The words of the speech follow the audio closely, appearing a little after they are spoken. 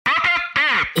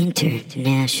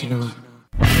International.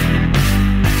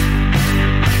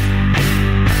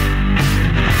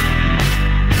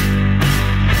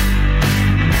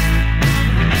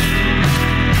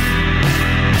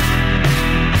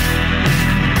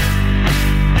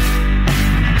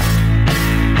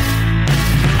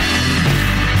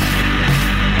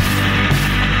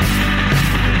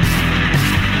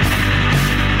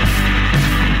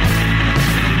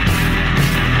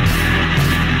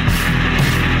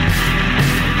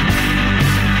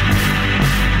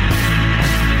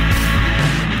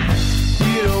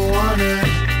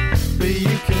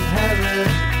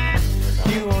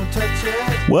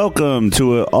 Welcome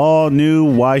to an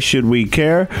all-new Why Should We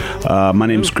Care? My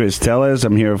name's Chris Tellez.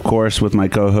 I'm here, of course, with my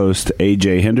co-host,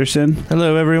 AJ Henderson.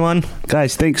 Hello, everyone.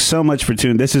 Guys, thanks so much for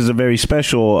tuning. This is a very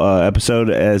special episode,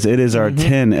 as it is our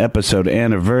 10-episode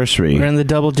anniversary. We're in the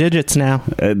double digits now.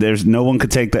 There's no one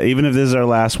could take that. Even if this is our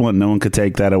last one, no one could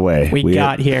take that away. We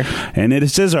got here. And it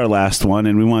is our last one,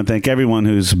 and we want to thank everyone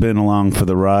who's been along for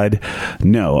the ride.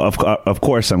 No, of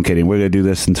course I'm kidding. We're going to do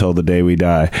this until the day we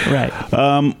die.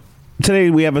 Right.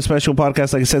 Today we have a special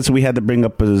podcast, like I said, so we had to bring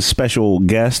up a special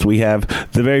guest. We have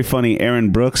the very funny Aaron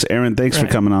Brooks. Aaron, thanks for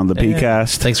coming on the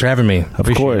PCast. Thanks for having me. Of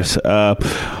course. A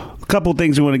couple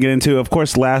things we want to get into. Of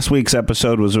course, last week's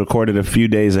episode was recorded a few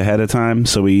days ahead of time,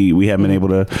 so we haven't been able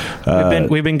to...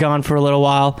 We've been gone for a little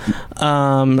while.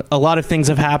 A lot of things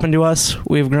have happened to us.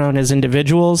 We've grown as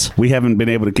individuals. We haven't been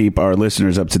able to keep our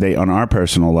listeners up to date on our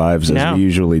personal lives as we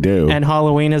usually do. And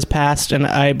Halloween has passed, and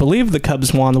I believe the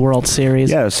Cubs won the World Series.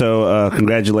 Yeah, so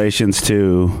congratulations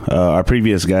to our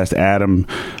previous guest, Adam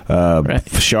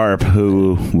Sharp,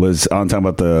 who was on talking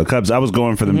about the Cubs. I was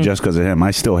going for them just because of him.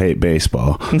 I still hate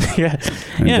baseball. Yeah,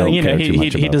 you know,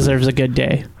 he deserves a good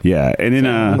day. Yeah, and then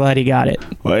I'm glad he got it.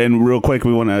 And real quick,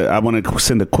 I want to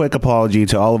send a quick apology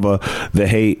to all of the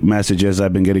hate messages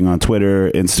I've been getting on Twitter,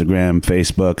 Instagram,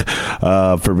 Facebook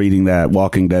for reading that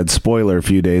Walking Dead spoiler a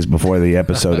few days before the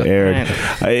episode aired.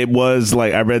 It was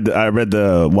like I read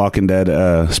the Walking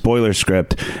Dead spoiler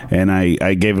script, and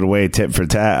I gave it away tit for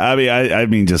tat. I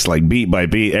mean, just like beat by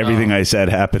beat, everything I said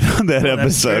happened on that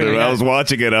episode. And when I was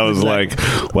watching it, I was like,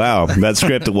 wow, that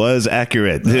script was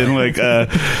accurate.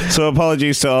 And so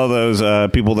apologies to all those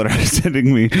people that are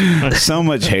sending me so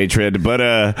much hatred, but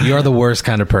you're the worst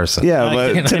kind of person. Yeah,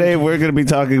 but today we're going to be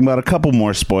talking about a couple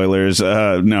more spoilers.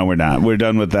 No, we're not. We're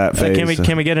done with that phase.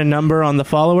 Can we get a number on the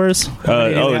followers?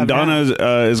 And Donna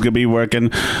is going to be working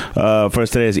for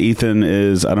us today, as Ethan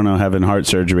is, I don't know, having heart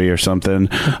surgery or something.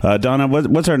 Donna,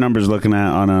 what's our numbers looking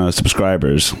at on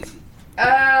subscribers?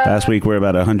 Last week we're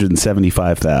about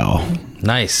 175,000.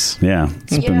 Nice. Yeah.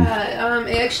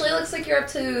 It actually looks like you're up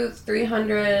to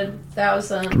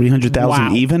 300,000.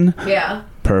 300,000 even? Yeah.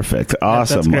 Perfect.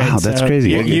 Awesome. Wow, that's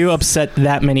crazy. You upset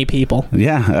that many people.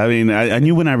 Yeah. I mean, I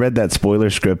knew when I read that spoiler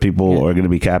script, people are going to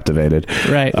be captivated.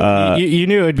 Right. You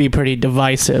knew it would be pretty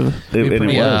divisive. It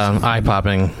was.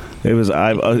 Eye-popping. It was.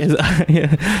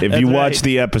 If you watch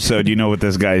the episode, you know what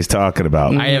this guy is talking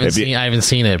about. I haven't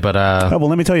seen it, but oh, well,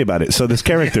 let me tell you about it. So this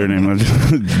character name, I'll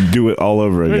just do it all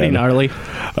over again. Pretty gnarly.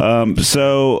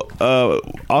 Also,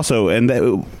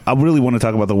 I really want to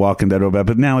talk about The Walking Dead real bad,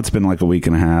 but now it's been like a week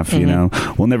and a half. You know,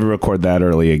 we'll never record that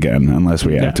early again unless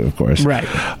we have to, of course. Right.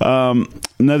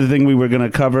 Another thing we were going to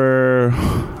cover.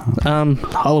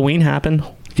 Halloween happened.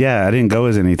 Yeah, I didn't go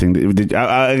as anything.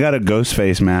 I got a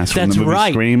Ghostface mask from the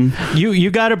movie Scream.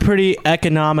 You got a pretty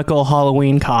economical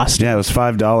Halloween costume. Yeah, it was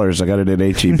 $5. I got it at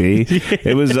HEB.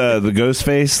 It was the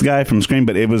Ghostface guy from Scream,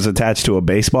 but it was attached to a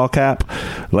baseball cap.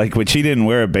 Which he didn't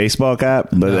wear a baseball cap,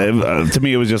 but to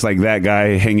me it was just like that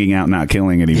guy hanging out, not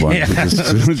killing anyone. Yeah,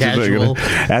 casual.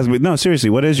 No, seriously,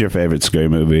 what is your favorite scary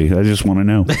movie? I just want to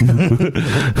know.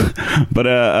 But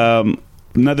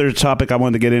another topic I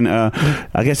wanted to get in,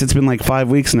 I guess it's been like 5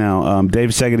 weeks now. Dave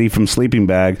Segedy from Sleeping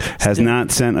Bag has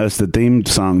not sent us the theme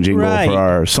song jingle for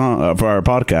our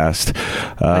podcast.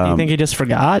 Do you think he just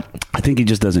forgot? I think he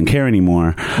just doesn't care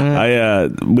anymore.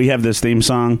 We have this theme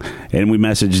song, and we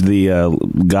messaged the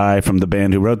guy from the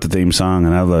band who wrote the theme song,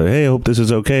 and I was like, hey, I hope this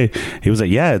is okay. He was like,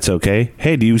 yeah, it's okay.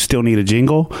 Hey, do you still need a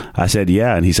jingle? I said,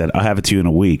 yeah. And he said, I'll have it to you in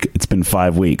a week. It's been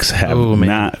 5 weeks. Have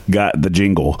not got the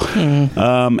jingle.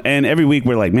 And every week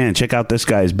we're like, man, check out this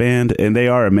guy's band, and they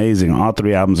are amazing. All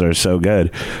 3 albums are so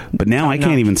good. But now I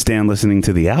can't even stand listening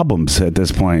to the albums at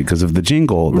this point because of the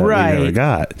jingle that we never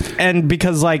got. And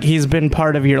because he's been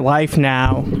part of your life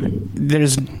now,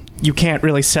 you can't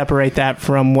really separate that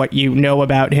from what you know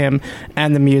about him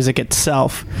and the music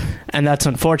itself. And that's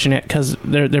unfortunate because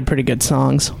they're pretty good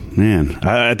songs. Man,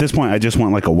 at this point, I just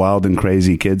want like a Wild and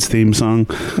Crazy Kids theme song.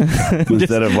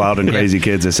 Instead of Wild and Crazy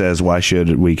Kids, it says, why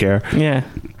should we care? Yeah.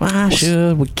 Why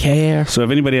should we care? So if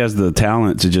anybody has the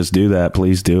talent to just do that,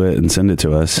 please do it and send it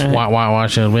to us. Why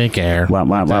should we care?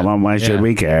 Why should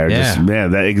we care? Yeah. Just,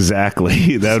 that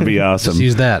exactly. That would be awesome. Just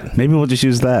use that. Maybe we'll just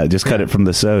use that. Just cut it from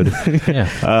the sode. Yeah.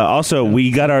 Also,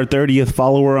 we got our 30th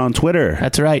follower on Twitter.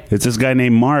 That's right. It's this guy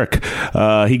named Mark.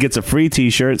 He gets a free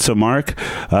T-shirt. So Mark,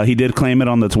 he did claim it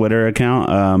on the Twitter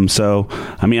account. So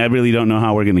I mean, I really don't know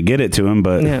how we're going to get it to him,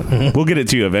 but we'll get it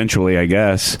to you eventually, I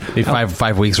guess. Be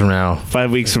 5 weeks from now.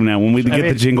 5 weeks from now, when we get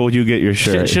the jingle, you get your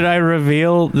shirt. Should I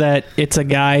reveal that it's a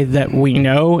guy that we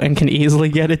know and can easily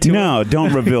get it to him? No,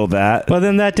 don't reveal that. Well,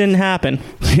 then that didn't happen.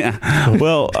 Yeah.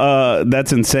 Well,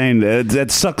 that's insane.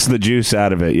 That sucks the juice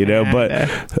out of it, you know. But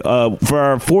for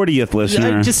our 40th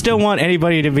listener, I just don't want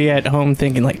anybody to be at home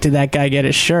thinking, like, did that guy get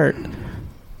his shirt?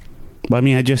 I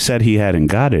mean, I just said he hadn't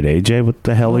got it, AJ. What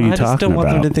the hell are you talking about? I just don't want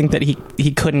them to think that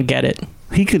he couldn't get it.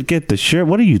 He could get the shirt.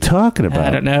 What are you talking about? I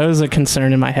don't know. It was a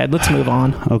concern in my head. Let's move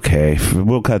on. Okay,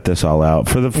 we'll cut this all out.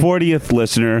 For the 40th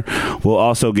listener, we'll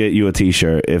also get you a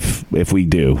T-shirt if we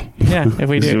do. Yeah, if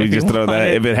we do. So we just throw that.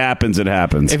 It. If it happens, it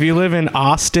happens. If you live in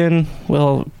Austin,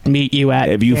 we'll meet you at.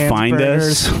 If you Dan's find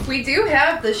Burgers. us, We do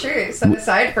have the shirt set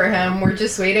aside for him. We're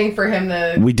just waiting for him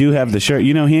to. we do have the shirt.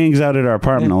 You know, he hangs out at our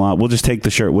apartment a lot. We'll just take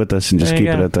the shirt with us and just There keep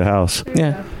you it go. at the house.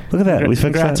 Yeah. Look at that. We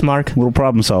fixed Congrats, that. Mark. Little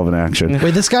problem solving action.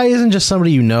 Wait, this guy isn't just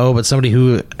somebody you know, but somebody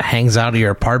who hangs out at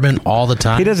your apartment all the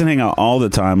time? He doesn't hang out all the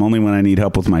time, only when I need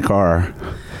help with my car.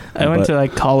 I went to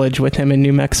like college with him in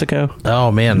New Mexico.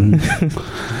 Oh, man.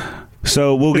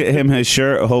 So we'll get him his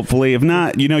shirt, hopefully. If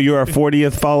not, you know, you're our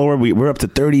 40th follower. We're up to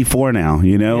 34 now,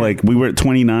 you know? Yeah. Like, we were at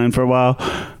 29 for a while.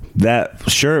 That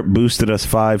shirt boosted us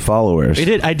 5 followers. We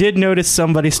did. I did notice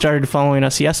somebody started following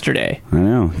us yesterday, I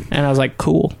know. and I was like,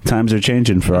 "Cool." Times are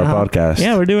changing for our podcast.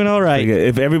 Yeah, we're doing all right.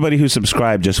 If everybody who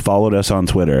subscribed just followed us on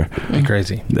Twitter, Be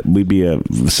crazy. we'd be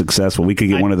successful. We could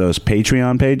get one of those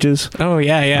Patreon pages. Oh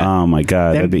yeah, yeah. Oh, my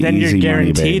God. That'd be then easy you're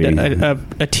money, guaranteed baby.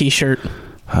 a T-shirt.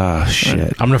 Oh,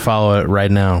 shit. I'm going to follow it right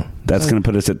now. That's going to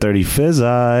put us at 30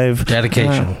 Fizzive.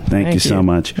 Dedication. Thank you so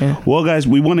much. Yeah. Well, guys,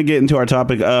 we want to get into our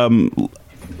topic.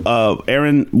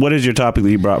 Aaron, what is your topic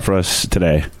that you brought for us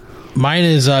today? Mine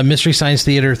is Mystery Science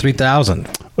Theater 3000.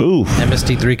 Ooh.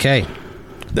 MST3K.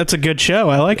 That's a good show.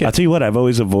 I like I'll it. tell you what, I've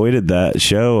always avoided that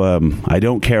show. I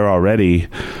don't care already.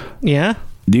 Yeah.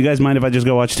 Do you guys mind if I just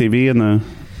go watch TV in the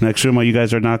next room while you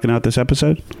guys are knocking out this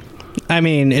episode? I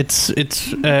mean, it's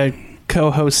a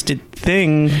co-hosted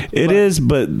thing. It is,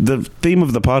 but the theme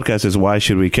of the podcast is why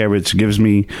should we care, which gives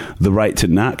me the right to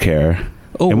not care.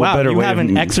 Oh, And what wow. better You way of-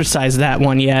 haven't exercised that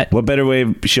one yet. What better way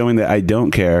of showing that I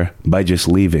don't care by just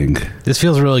leaving? This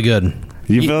feels really good.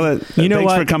 You feel that? you know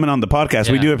Thanks what? for coming on the podcast.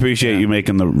 We Yeah. do appreciate you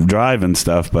making the drive and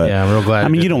stuff, but Yeah, I'm real glad I I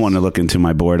mean, did you don't this. want to look into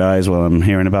my bored eyes while I'm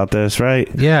hearing about this, right?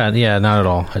 Yeah, not at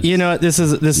all. I just- You know, this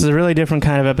is a really different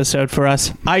kind of episode for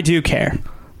us. I do care.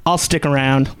 I'll stick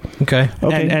around, Okay.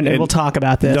 Okay. and we'll talk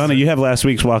about this. Donna, you have last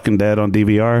week's Walking Dead on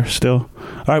DVR still?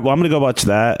 All right, well, I'm going to go watch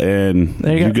that, and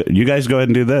There you go. you guys go ahead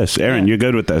and do this. Aaron, you're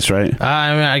good with this, right?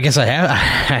 I mean, I guess I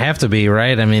have to be,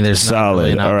 right? I mean, there's Solid. Not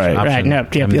really an All right. option. Right, no, I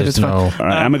yeah, mean, yeah, there's that's fine. no. All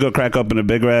right, I'm going to go crack open a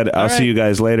Big Red. I'll all see right. you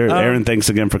guys later. Aaron, thanks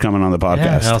again for coming on the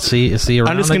podcast. Yeah, I'll see you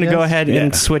around. I'm just going to go ahead Yeah.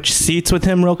 and switch seats with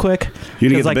him real quick. You're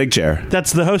going to 'Cause, get the big chair.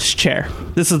 That's the host chair.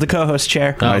 This is the co-host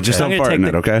chair. All right, just I'm don't gonna fart in take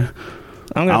it, okay?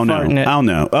 I'm I'll going to fart in know. it. I'll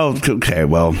know. Oh, okay.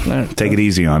 Well, right. take it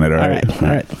easy on it, all All right? right, all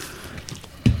right.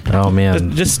 Oh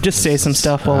man, Just say some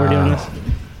stuff while we're doing this.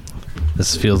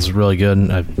 this feels really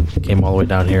good. I came all the way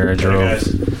down here. I drove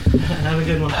Have a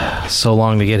good one. so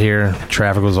long to get here.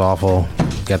 Traffic was awful.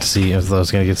 I was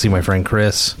going to get to see my friend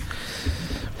Chris,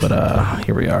 but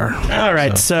here we are. All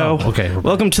right, so okay.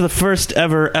 welcome to the first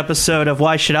ever episode of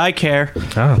Why Should I Care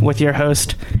Oh. with your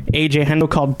host AJ Hendo,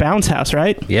 called Bounce House,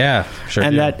 right? Yeah, sure.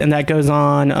 And do. that goes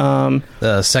on.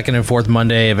 The second and fourth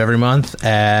Monday of every month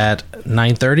at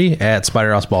 9:30 at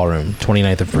Spider House Ballroom,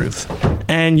 29th of Ruth.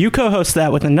 And you co-host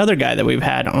that with another guy that we've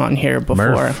had on here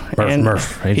before. Murph. He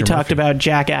Adrian talked Murphy. about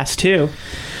Jackass 2.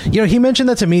 You know, he mentioned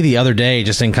that to me the other day,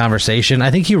 just in conversation.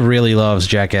 I think he really loves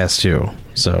Jackass 2.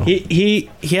 So He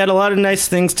had a lot of nice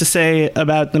things to say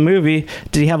about the movie.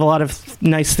 Did he have a lot of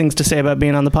nice things to say about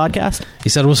being on the podcast? he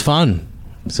said it was fun.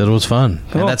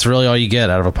 Cool. And that's really all you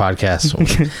get out of a podcast.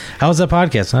 How was that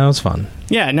podcast? That was fun.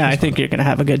 Yeah, no, I think you're going to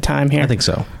have a good time here. I think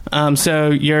so.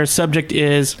 So your subject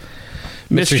is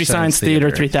Mystery Science Theater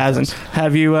 3000.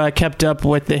 Have you kept up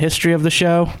with the history of the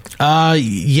show?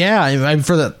 Yeah, I'm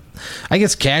for the. I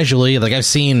guess casually, like I've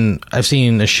seen a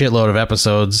shitload of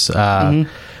episodes. I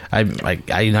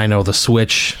know the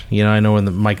switch. You know, I know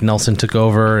when Mike Nelson took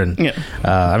over, and Yeah.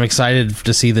 I'm excited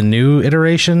to see the new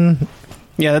iteration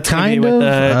Yeah, that's gonna Kind be with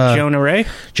of, Jonah Ray.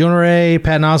 Jonah Ray,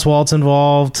 Patton Oswalt's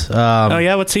involved. Oh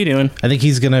yeah, what's he doing? I think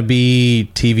he's gonna be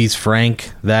TV's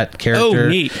Frank, that character. Oh,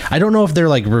 neat. I don't know if they're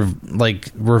like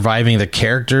reviving the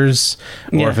characters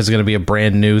or Yeah. if it's gonna be a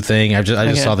brand new thing. I just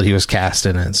Okay. saw that he was cast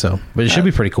in it, so but it should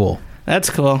be pretty cool.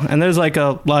 That's cool. And there's like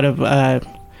a lot of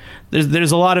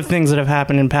there's a lot of things that have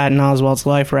happened in Patton Oswalt's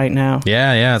life right now.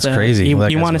 Yeah, it's So crazy. You, Well,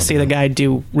 that you guy's want to gonna see be- the guy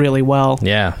do really well.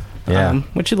 Yeah.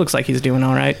 Which it looks like he's doing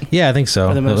all right. Yeah, I think so.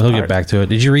 For the most He'll part. get back to it.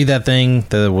 Did you read that thing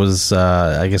that was,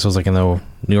 I guess it was like in the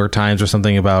New York Times or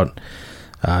something about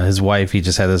his wife? He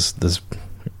just had this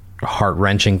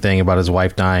heart-wrenching thing about his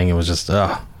wife dying. It was just,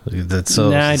 that's so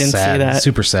No, I didn't see sad. that.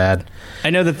 Super sad. I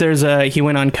know that he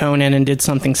went on Conan and did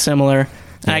something similar.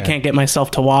 And I Yeah. can't get myself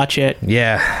to watch it.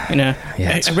 Yeah. You know,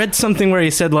 Yeah, I read something where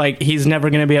he said like he's never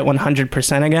going to be at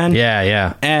 100% again.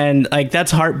 Yeah. And like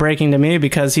that's heartbreaking to me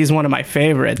because he's one of my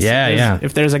favorites. Yeah.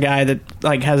 If there's a guy that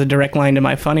like has a direct line to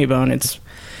my funny bone, it's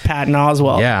Patton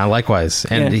Oswalt. Yeah, likewise.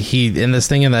 And Yeah. he in this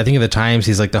thing, I think in the Times,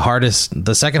 he's like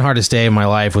the second hardest day of my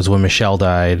life was when Michelle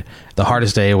died. The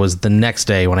hardest day was the next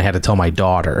day when I had to tell my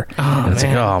daughter. Oh, and it's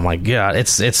man. like, oh my god,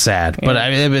 it's sad. But Yeah.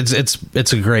 I mean,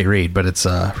 it's a great read, but it's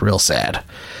real sad.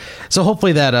 So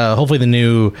hopefully the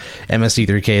new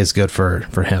MST3K is good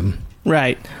for him.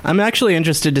 Right. I'm actually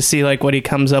interested to see like what he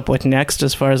comes up with next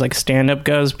as far as like stand up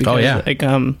goes because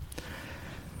yeah.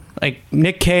 like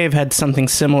Nick Cave had something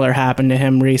similar happen to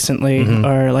him recently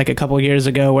or like a couple years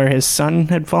ago where his son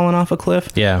had fallen off a cliff.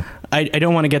 Yeah. I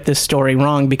don't want to get this story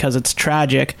wrong because it's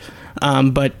tragic,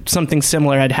 but something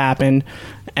similar had happened.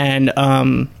 And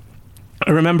I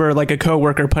remember like a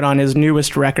coworker put on his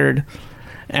newest record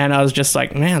and I was just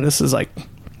like, man, this is like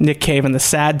Nick Cave and the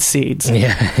Sad Seeds.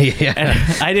 Yeah.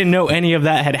 And I didn't know any of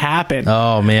that had happened.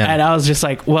 Oh man. And I was just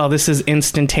like, well, this is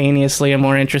instantaneously a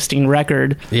more interesting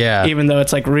record. Yeah. Even though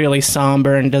it's like really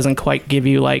somber and doesn't quite give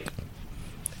you like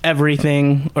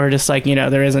everything or just like, you know,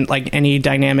 there isn't like any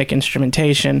dynamic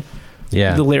instrumentation.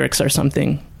 Yeah. The lyrics are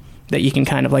something that you can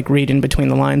kind of like read in between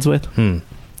the lines with.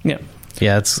 Yeah.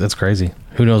 Yeah, that's crazy.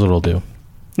 Who knows what it'll do?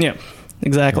 Yeah,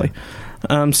 exactly.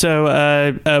 So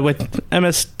with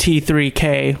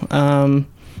MST3K,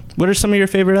 what are some of your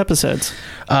favorite episodes?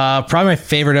 Probably my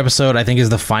favorite episode, I think, is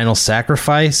the Final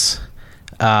Sacrifice.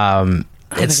 I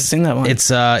think I've seen that one.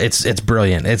 It's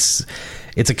brilliant. It's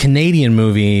a Canadian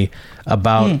movie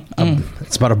about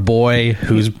it's about a boy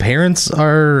whose parents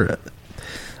are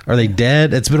they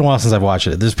dead? It's been a while since I've watched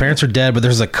it. His parents are dead, but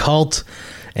there's a cult.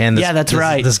 And Yeah, that's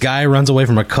right. This guy runs away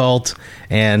from a cult,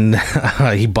 and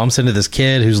he bumps into this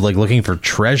kid who's like looking for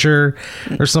treasure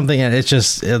or something. And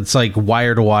it's like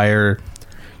wire to wire,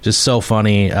 just so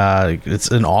funny.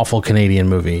 It's an awful Canadian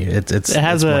movie. It's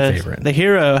my favorite. The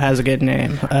hero has a good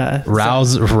name.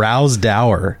 Rouse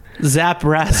Dower. Zap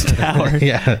Rastower.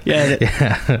 Yeah.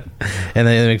 And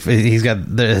then he's got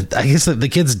I guess the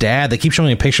kid's dad. They keep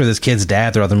showing a picture of this kid's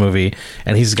dad throughout the movie,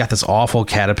 and he's got this awful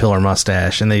caterpillar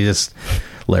mustache, and they just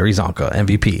Larry Zonka,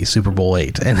 MVP, Super Bowl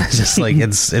 8, and it's just like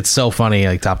it's so funny,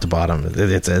 like top to bottom.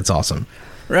 It's awesome.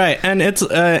 Right, and it's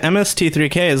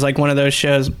MST3K is like one of those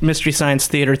shows, Mystery Science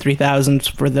Theater 3000,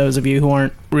 for those of you who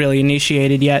aren't really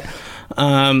initiated yet.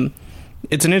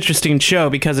 It's an interesting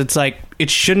show because it's like it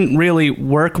shouldn't really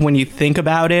work when you think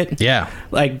about it. Yeah.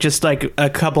 Like just like a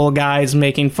couple of guys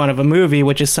making fun of a movie,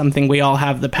 which is something we all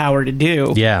have the power to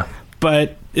do. Yeah.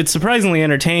 But it's surprisingly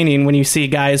entertaining when you see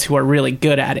guys who are really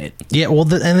good at it. Yeah, well,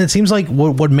 and it seems like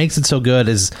what makes it so good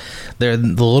is the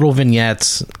little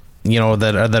vignettes, you know,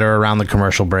 that are around the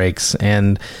commercial breaks,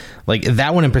 and like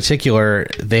that one in particular,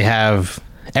 they have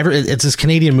it's this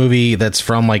Canadian movie that's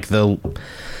from like the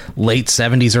late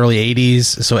 70s, early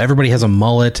 80s, so everybody has a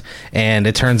mullet, and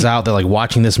it turns out that like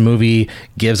watching this movie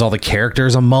gives all the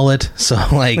characters a mullet. So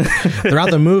like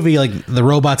throughout the movie, like the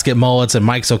robots get mullets and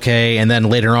Mike's okay, and then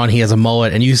later on he has a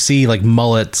mullet, and you see like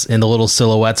mullets in the little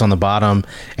silhouettes on the bottom,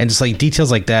 and just like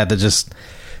details like that just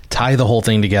tie the whole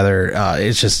thing together.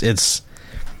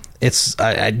 It's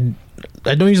I don't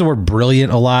use the word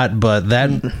brilliant a lot, but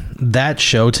that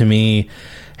show to me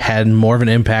had more of an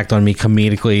impact on me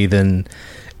comedically than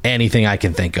anything I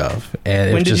can think of.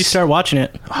 And When did you start watching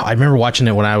it? I remember watching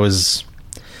it when I was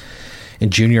in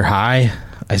junior high.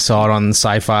 I saw it on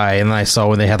Sci-Fi, and then I saw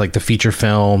when they had like the feature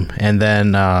film, and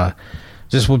then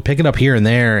just would pick it up here and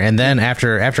there. And then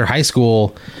after high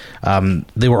school,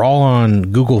 they were all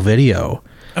on Google Video.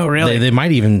 Oh, really? They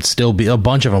might even still be. A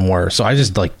bunch of them were. So I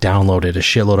just like downloaded a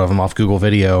shitload of them off Google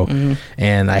Video,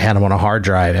 and I had them on a hard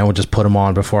drive, and would just put them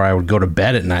on before I would go to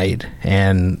bed at night.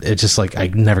 And it's just like I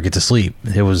never get to sleep.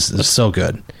 It was so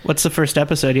good. What's the first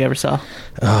episode you ever saw?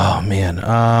 Oh man,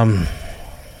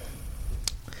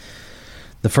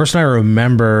 The first one I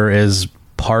remember is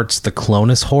parts the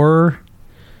Clonus horror,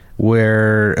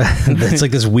 where it's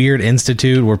like this weird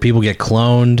institute where people get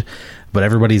cloned, but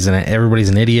everybody's an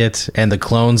idiot, and the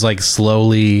clones like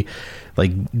slowly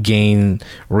like gain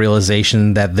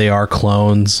realization that they are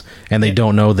clones, and they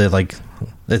don't know that like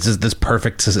it's just this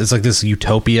perfect, it's like this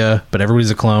utopia, but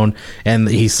everybody's a clone, and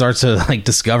he starts to like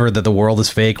discover that the world is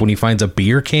fake when he finds a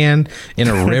beer can in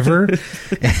a river.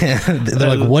 And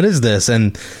they're like, what is this?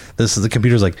 And the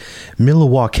computer's like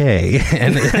Milwaukee,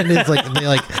 and it's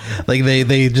like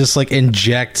they just like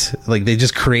inject, like they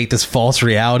just create this false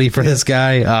reality for this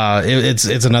guy.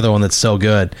 It's another one that's so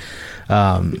good.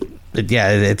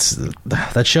 It's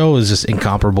that show is just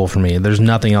incomparable for me. There's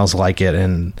nothing else like it,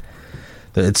 and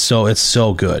it's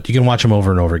so good. You can watch them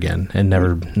over and over again and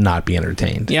never not be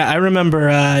entertained. Yeah, I remember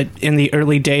in the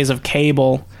early days of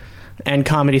cable and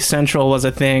Comedy Central was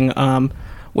a thing,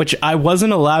 which I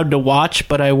wasn't allowed to watch,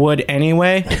 but I would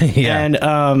anyway. Yeah.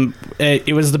 And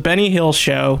it was the Benny Hill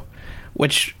Show,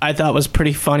 which I thought was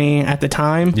pretty funny at the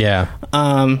time. Yeah.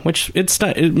 Which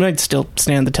it might still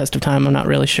stand the test of time. I'm not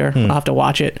really sure. I'll have to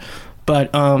watch it. But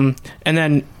and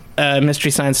then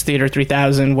Mystery Science Theater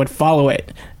 3000 would follow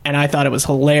it, and I thought it was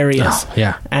hilarious. Oh,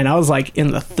 yeah. And I was like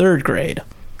in the 3rd grade.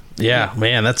 Yeah,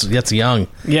 man, that's young.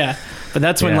 Yeah, but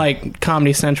that's when Yeah. like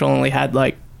Comedy Central only had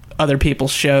like other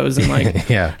people's shows, and like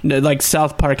Yeah. like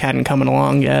South Park hadn't come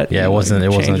along yet. Yeah, it wasn't.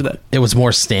 It was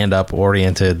more stand-up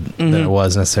oriented than it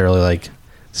was necessarily like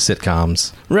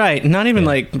sitcoms. Right, not even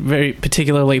like very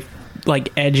particularly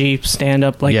like edgy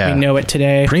stand-up like we know it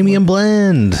today. Premium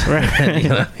blend. Right. You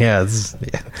know?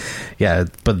 Yeah.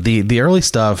 But the early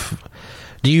stuff.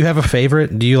 Do you have a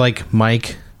favorite? Do you like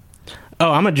Mike?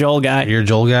 Oh, I'm a Joel guy. You're a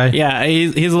Joel guy. Yeah,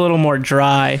 he's a little more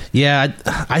dry. Yeah,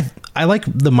 I like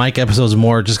the Mike episodes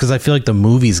more just because I feel like the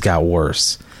movies got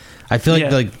worse. I feel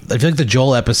like the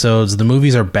Joel episodes, the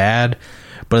movies are bad,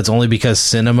 but it's only because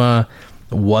cinema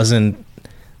wasn't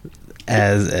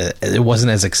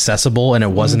as accessible and it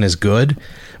wasn't as good.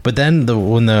 But then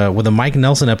when the Mike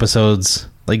Nelson episodes,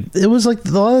 like it was like a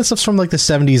lot of stuff's from like the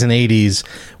 70s and 80s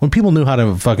when people knew how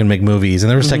to fucking make movies and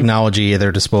there was technology at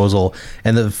their disposal,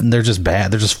 and they're just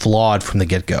bad. They're just flawed from the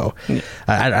get go. Yeah.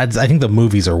 I think the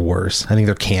movies are worse. I think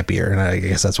they're campier, and I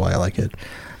guess that's why I like it.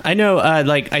 I know.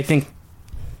 Like I think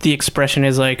the expression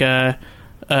is like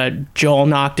Joel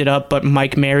knocked it up, but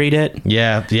Mike married it.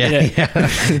 Yeah.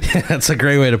 That's a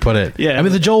great way to put it. Yeah. I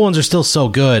mean, the Joel ones are still so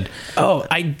good. Oh,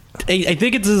 I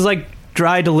think it's his like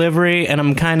dry delivery, and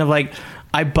I'm kind of like,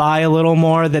 I buy a little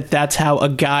more that's how a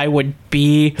guy would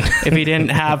be if he didn't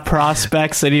have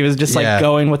prospects and he was just like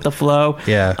going with the flow.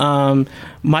 Yeah.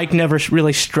 Mike never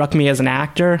really struck me as an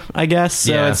actor, I guess.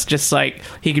 So it's just like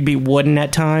he could be wooden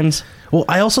at times. Well,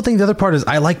 I also think the other part is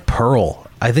I like Pearl.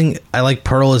 I think I like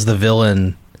Pearl as the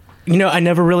villain. You know, I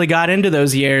never really got into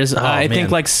those years. I think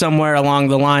like somewhere along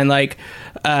the line, like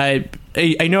I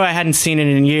know I hadn't seen it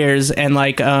in years, and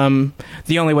like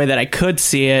the only way that I could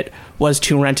see it was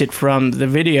to rent it from the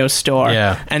video store.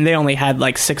 Yeah. And they only had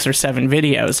like 6 or 7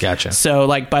 videos. Gotcha. So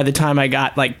like by the time I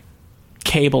got like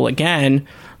cable again,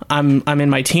 I'm in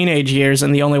my teenage years,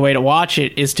 and the only way to watch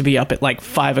it is to be up at like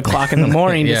 5 o'clock in the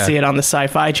morning to see it on the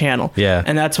Sci-Fi Channel. Yeah.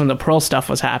 And that's when the Pearl stuff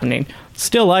was happening.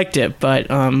 Still liked it, but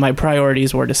my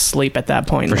priorities were to sleep at that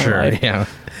point. For in my sure. life. Yeah.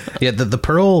 Yeah. The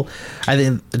Pearl, I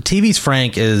think TV's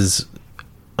Frank is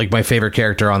like my favorite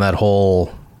character on that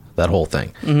whole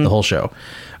thing, the whole show.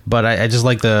 But I just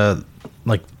like the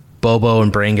Bobo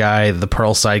and Brain Guy, the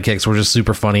Pearl sidekicks were just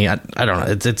super funny. I don't know.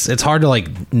 It's hard to like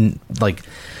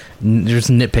just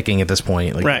nitpicking at this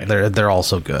point. Like, right. They're all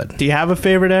so good. Do you have a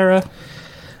favorite era?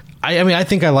 I mean, I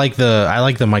think I like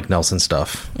the Mike Nelson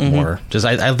stuff more. Just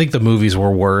I think the movies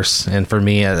were worse, and for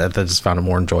me, I just found it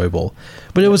more enjoyable.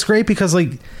 But it was great because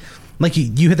like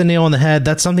you hit the nail on the head.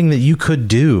 That's something that you could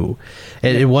do.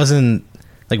 It wasn't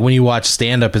like when you watch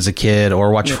stand up as a kid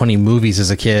or watch funny movies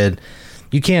as a kid,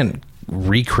 you can't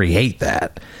recreate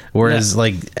that. Whereas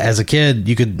like as a kid,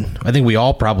 you could. I think we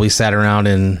all probably sat around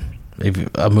and if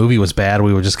a movie was bad,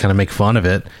 we would just kind of make fun of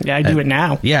it. Yeah, I do it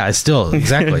now. Yeah, I still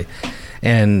exactly.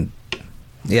 And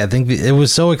yeah, I think it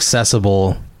was so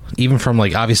accessible, even from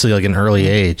like obviously like an early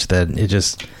age, that it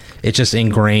just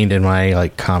ingrained in my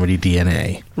like comedy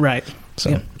DNA. Right. So,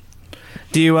 yeah.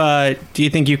 Do you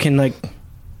think you can like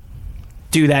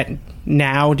do that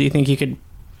now? Do you think you could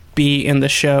be in the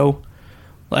show,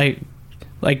 like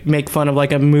make fun of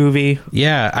like a movie?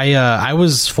 Yeah, I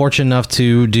was fortunate enough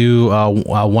to do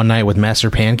One Night with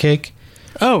Master Pancake.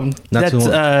 Oh, Not too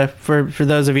that's for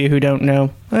those of you who don't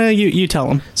know. You tell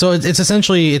them. So it's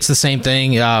essentially the same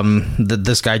thing.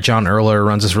 This guy John Erler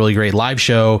runs this really great live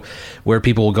show where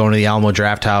people will go into the Alamo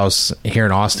Draft House here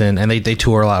in Austin, and they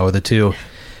tour a lot with it too.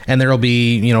 And there'll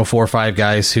be 4 or 5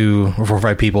 guys or 4 or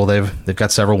 5 people. They've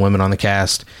got several women on the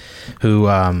cast who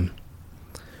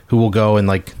will go and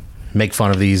like make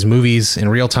fun of these movies in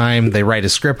real time. They write a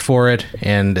script for it,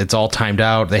 and it's all timed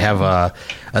out. They have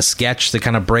a sketch that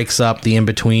kind of breaks up the in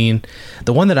between.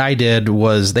 The one that I did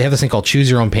was they have this thing called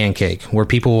Choose Your Own Pancake, where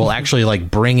people will actually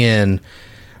like bring in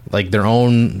like their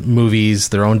own movies,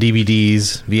 their own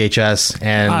DVDs, VHS,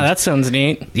 and that sounds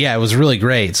neat. yeah, it was really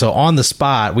great. So on the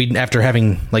spot, after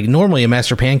having like normally a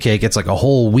Master Pancake, it's like a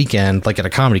whole weekend, like at a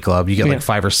comedy club, you get like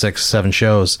 5 or 6, 7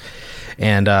 shows,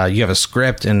 and you have a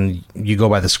script and you go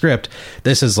by the script.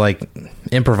 This is like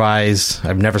improvised.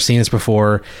 I've never seen this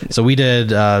before. So we did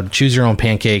Choose Your Own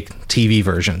Pancake TV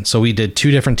version. So we did 2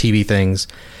 different TV things.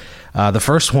 The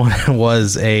first one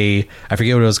was I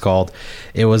forget what it was called.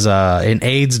 It was an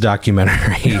AIDS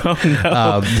documentary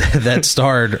that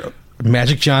starred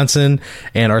Magic Johnson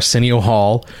and Arsenio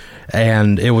Hall,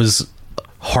 and it was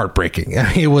heartbreaking.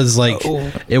 It was like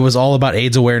it was all about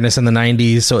AIDS awareness in the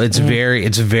 90s. So it's very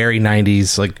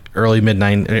 90s, like early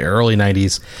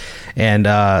 90s,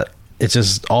 and it's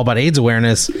just all about AIDS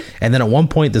awareness. And then at one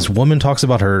point, this woman talks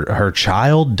about her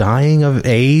child dying of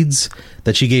AIDS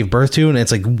that she gave birth to, and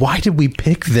it's like, why did we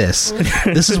pick this?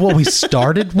 This is what we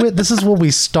started with. This is what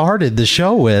we started the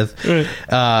show with.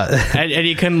 And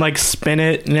you couldn't like spin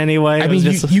it in any way. I mean,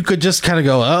 you could just kind of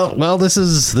go, oh well, this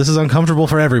is uncomfortable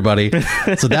for everybody.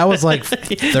 So that was like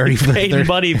 30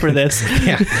 buddy for this.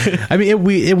 Yeah, I mean,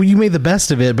 you made the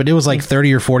best of it, but it was like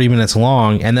 30 or 40 minutes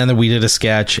long, and then we did a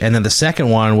sketch, and then the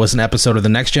second one was an episode of The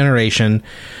Next Generation,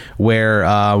 where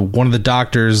one of the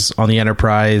doctors on the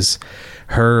Enterprise,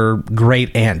 her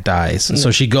great aunt dies.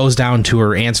 So she goes down to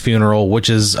her aunt's funeral, which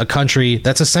is a country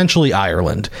that's essentially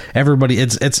Ireland. Everybody,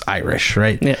 it's Irish,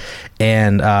 right? Yeah.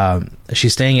 And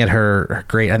she's staying at her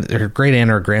great aunt or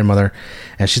her grandmother,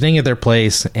 and she's staying at their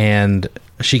place, and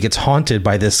she gets haunted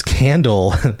by this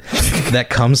candle that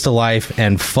comes to life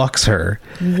and fucks her.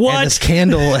 What? And this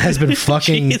candle has been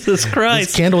fucking... Jesus Christ.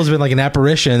 This candle has been like an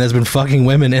apparition that's been fucking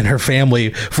women in her family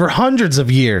for hundreds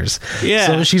of years. Yeah.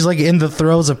 So she's like in the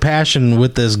throes of passion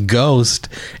with this ghost,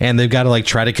 and they've got to like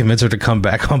try to convince her to come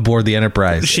back on board the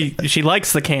Enterprise. She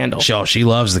likes the candle. She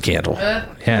loves the candle.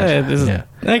 Yeah.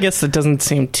 I guess it doesn't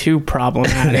seem too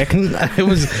problematic. It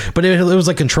was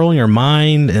like controlling her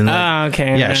mind, and like,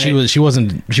 okay. Yeah, right. she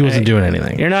wasn't doing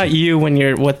anything. You're not you when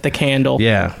you're with the candle.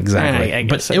 Yeah, exactly. I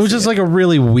but it was just like a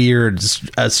really weird,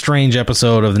 strange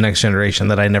episode of The Next Generation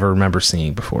that I never remember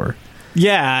seeing before.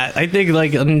 Yeah, I think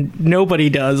like nobody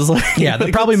does. Yeah,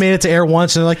 they probably made it to air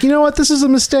once, and they're like, you know what, this is a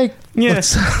mistake. Yeah.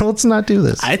 Let's not do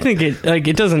this. I think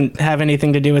it doesn't have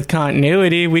anything to do with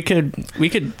continuity. We could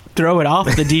throw it off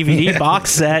the DVD box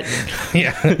set.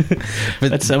 Yeah,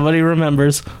 that somebody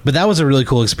remembers. But that was a really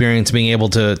cool experience, being able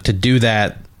to do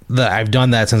that. I've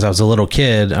done that since I was a little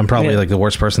kid. I'm probably like the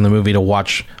worst person in the movie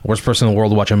worst person in the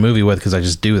world to watch a movie with, because I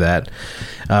just do that.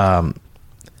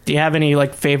 Do you have any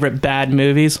like favorite bad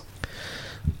movies?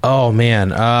 Oh man,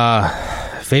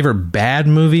 favorite bad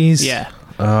movies? Yeah.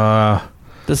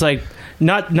 It's like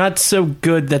not so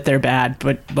good that they're bad,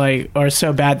 but like, or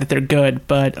so bad that they're good,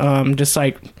 but just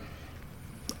like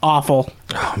awful.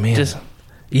 Oh man.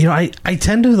 I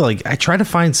tend to like, I try to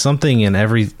find something in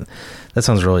every. That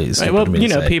sounds really stupid to me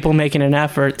to say. People making an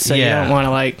effort, so you don't want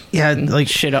to like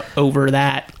shit over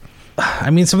that.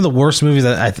 I mean, some of the worst movies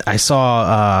that I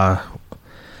saw.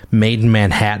 Made in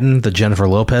Manhattan, the Jennifer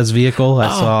Lopez vehicle. I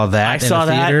saw that in the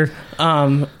theater.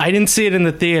 I didn't see it in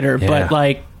the theater, but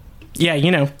like,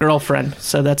 girlfriend.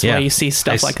 So that's why you see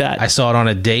stuff like that. I saw it on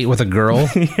a date with a girl,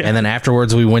 and then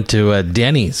afterwards we went to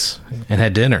Denny's and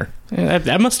had dinner. Yeah,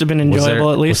 that must have been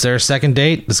enjoyable, at least. Was there a second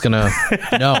date?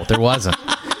 No, there wasn't.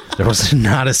 There was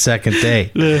not a second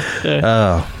date.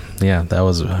 Oh. Yeah, that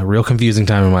was a real confusing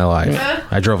time in my life.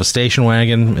 I drove a station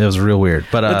wagon. It was real weird.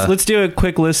 But let's do a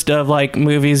quick list of like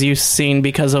movies you've seen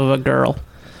because of a girl.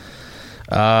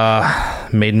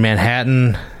 Made in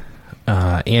Manhattan,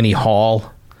 Annie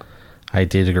Hall. I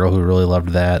dated a girl who really loved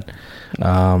that.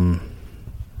 Man,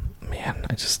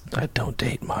 I don't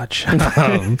date much.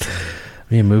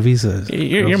 Movies.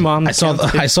 Your mom. I saw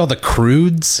the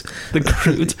Croods. The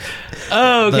Croods.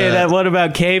 Oh, okay. What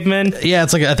about Caveman? Yeah,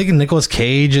 it's like, I think Nicolas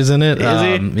Cage is in it. Is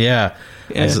he? Yeah.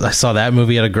 Yeah. I saw that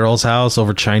movie at a girl's house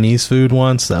over Chinese food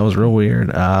once. That was real weird.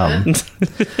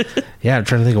 Yeah, I'm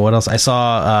trying to think of what else. I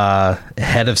saw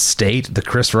Head of State, the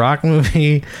Chris Rock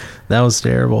movie. That was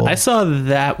terrible. I saw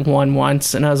that one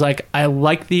once, and I was like, I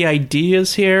like the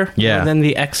ideas here, Yeah. more than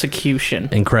the execution.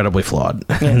 Incredibly flawed.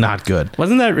 Not good.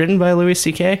 Wasn't that written by Louis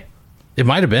C.K.? It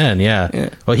might have been, yeah. Yeah.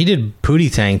 Well, he did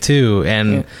Pootie Tang too,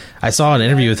 and Yeah. I saw an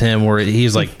interview with him where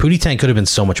he's like, Pootie Tang could have been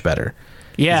so much better.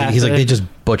 Yeah. He's like, it- they just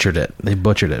butchered it. They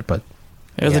butchered it, but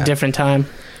It was yeah. a different time.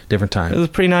 different It time. was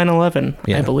pre 9/11,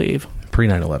 Yeah. I believe. Pre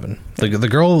 9/11. The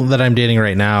girl that I'm dating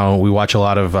right now, we watch a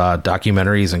lot of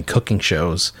documentaries and cooking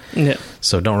shows, Yeah.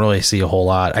 so don't really see a whole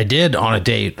lot. I did on a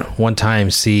date one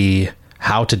time see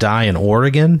How to Die in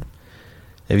Oregon.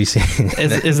 Have you seen?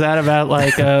 Is that about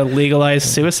like legalized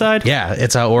suicide? Yeah,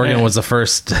 it's how Oregon Yeah. was the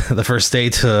first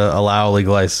state to allow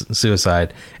legalized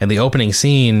suicide. And the opening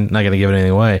scene, not going to give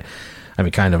anything away. I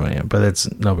mean, kind of I am, but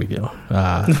it's no big deal.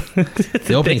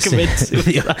 The opening commit scene,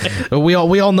 suicide. we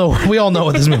all know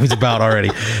what this movie's about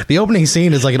already. The opening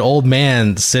scene is like an old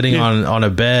man sitting on a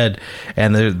bed,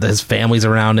 and his family's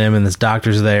around him, and this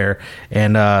doctor's there,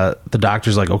 and the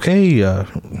doctor's like, "Okay,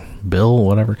 Bill,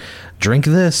 whatever, drink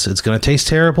this. It's gonna taste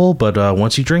terrible, but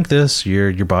once you drink this,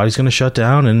 your body's gonna shut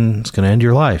down, and it's gonna end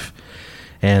your life."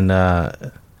 And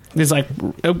He's like,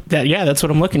 oh, that's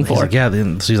what I'm looking he's for. like, yeah.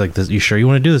 Then so he's like, "You sure you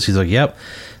want to do this?" He's like, "Yep."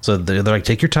 So they're like,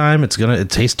 "Take your time. It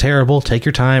tastes terrible. Take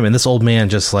your time." And this old man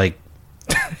just like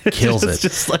kills it.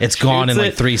 Just, like, It's gone in shoots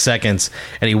like it. 3 seconds,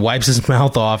 and he wipes his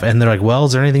mouth off. And they're like, "Well,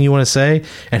 is there anything you want to say?"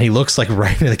 And he looks like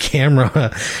right into the camera,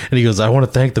 and he goes, "I want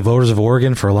to thank the voters of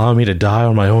Oregon for allowing me to die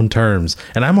on my own terms."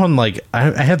 And I'm on like, I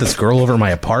had this girl over at my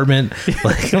apartment,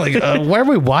 like why are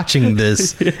we watching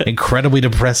this incredibly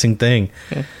depressing thing?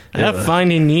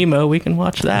 Finding Nemo, we can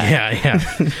watch that. Yeah.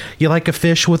 You like a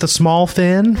fish with a small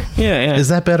fin? Yeah. Is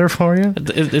that better for you?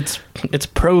 It's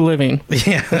pro living.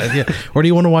 Yeah. Or do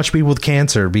you want to watch people with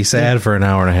cancer be sad for an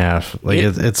hour and a half? Like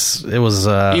it was.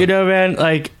 You know, man,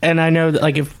 like, and I know that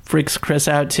like it freaks Chris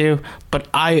out too, but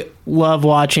I love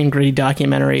watching gritty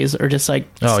documentaries or just like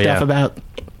stuff about.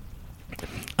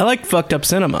 I like fucked up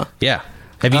cinema. Yeah.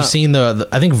 Have you seen the?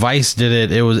 I think Vice did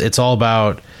it. It's all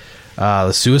about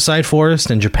the suicide forest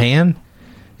in Japan.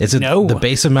 It's at No. the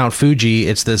base of Mount Fuji.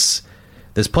 It's this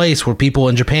place where people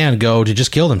in Japan go to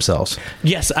just kill themselves.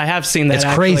 Yes, I have seen that. It's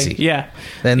actually. crazy. Yeah.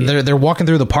 And they're walking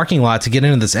through the parking lot to get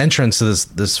into this entrance to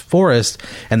this forest,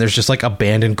 and there's just like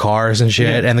abandoned cars and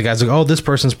shit. Yeah. And the guy's like, "Oh, this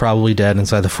person's probably dead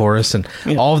inside the forest." And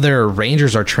all of their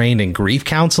rangers are trained in grief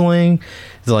counseling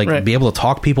to like Right. be able to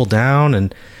talk people down,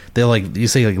 and they like you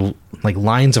say like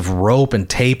lines of rope and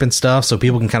tape and stuff so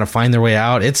people can kind of find their way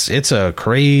out. It's a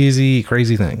crazy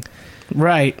thing.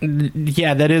 Right.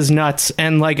 Yeah, that is nuts.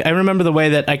 And like I remember the way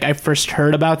that like I first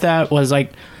heard about that was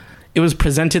like it was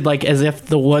presented like as if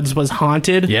the woods was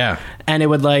haunted. Yeah. And it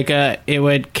would like it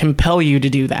would compel you to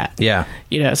do that. Yeah.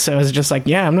 You know, so it's just like,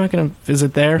 yeah, I'm not going to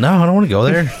visit there. No, I don't want to go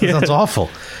there. That sounds awful.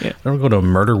 Yeah. I don't go to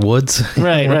Murder Woods.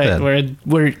 Right, I don't want right. that.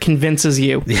 Where it convinces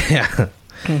you. Yeah.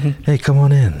 Hey, come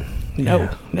on in. No,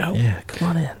 Yeah. no. Yeah, come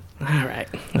on in. All right.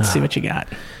 Let's see what you got.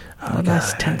 Oh,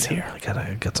 nice tents here.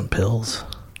 I got some pills.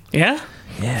 Yeah?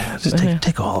 Yeah, just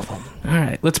take all of them. All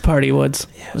right. Let's party, Woods.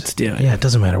 Let's do it. Yeah, it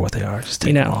doesn't matter what they are. Just take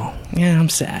You them all. know. Yeah, I'm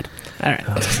sad. All right.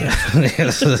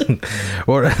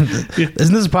 Or,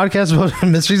 isn't this a podcast about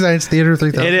Mystery Science Theater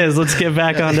 3000? It is. Let's get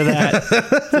back onto that.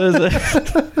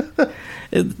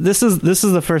 This is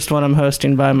the first one I'm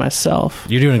hosting by myself.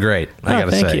 You're doing great. I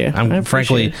gotta thank say. you. I appreciate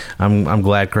Frankly, it. I'm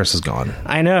glad Chris is gone.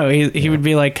 I know he would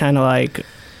be like kind of like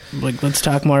let's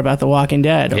talk more about The Walking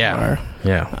Dead. Yeah, Or,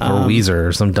 or Weezer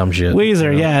or some dumb shit.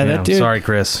 Weezer, yeah, that dude. Sorry,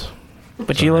 Chris.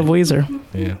 but you love Weezer,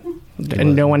 Yeah,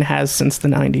 and no one has since the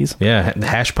 '90s. yeah.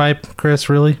 Hash pipe, Chris.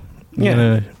 Really?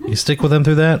 Yeah. You stick with him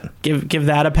through that? Give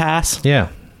that a pass. Yeah.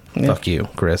 Yeah. Fuck you,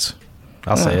 Chris.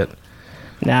 I'll say it.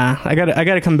 Nah, I got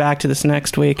to come back to this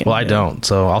next week. Well, I don't,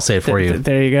 so I'll say it for you.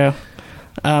 There you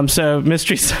go. So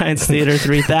Mystery Science Theater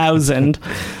 3000.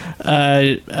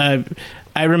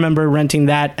 I remember renting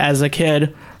that as a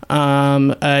kid.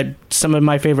 Some of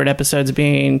my favorite episodes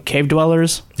being Cave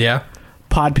Dwellers. Yeah.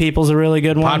 Pod People's a really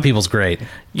good one. Pod People's great.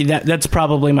 That's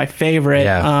probably my favorite.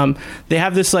 Yeah. They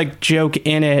have this like joke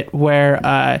in it where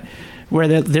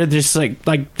they're just like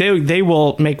they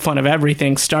will make fun of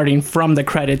everything starting from the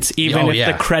credits, even if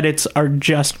the credits are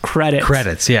just credits.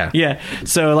 Credits, yeah. Yeah.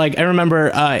 So like I remember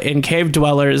in Cave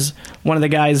Dwellers, one of the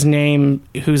guys' name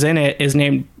who's in it is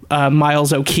named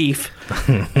Miles O'Keefe.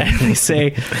 And they say,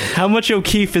 how much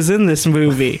O'Keefe is in this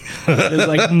movie? It's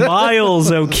like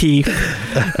Miles O'Keefe.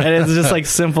 And it's just like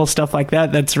simple stuff like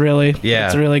that. That's really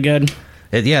good.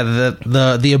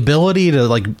 The ability to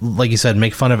like you said,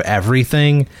 make fun of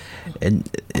everything, and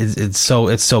it's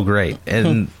so great,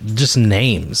 and just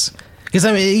names. Because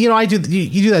I mean, you know, you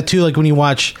do that too. Like when you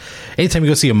watch, anytime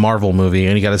you go see a Marvel movie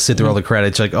and you got to sit through all the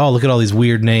credits, you're like, oh, look at all these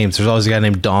weird names. There's always a guy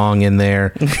named Dong in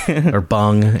there, or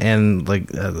Bung, and like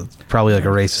probably like a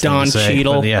racist Don thing to say,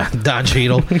 Cheadle. but yeah, Don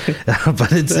Cheadle.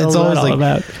 But it's always like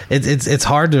about? it's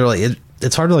hard to like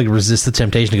it's hard to like resist the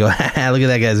temptation to go, look at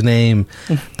that guy's name.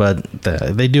 But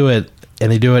they do it, and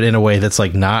they do it in a way that's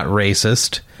like not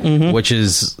racist, which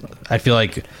is, I feel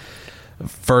like,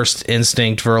 first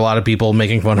instinct for a lot of people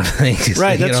making fun of things.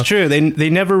 Right, you that's know? true. They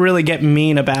never really get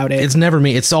mean about it. It's never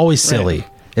mean. It's always silly. Right.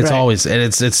 It's Right. always, and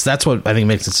it's that's what I think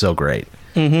makes it so great.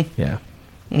 Yeah.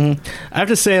 I have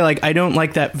to say, like, I don't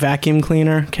like that vacuum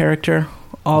cleaner character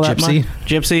all that Gypsy? much.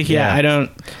 Gypsy, yeah, Yeah. I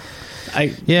don't.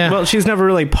 Yeah. Well, she's never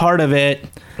really part of it,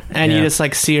 and you Yeah. just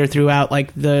like see her throughout,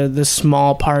 like the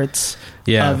small parts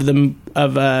Yeah. of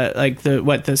like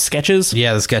the sketches.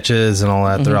 Yeah, the sketches and all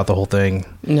that throughout the whole thing.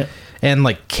 Yeah. And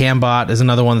like Cambot is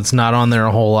another one that's not on there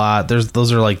a whole lot.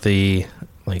 Those are like the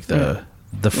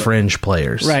fringe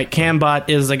players. Right, Cambot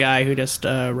is the guy who just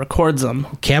records them.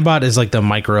 Cambot is like the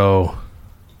micro.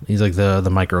 He's like the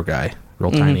micro guy,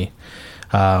 real tiny.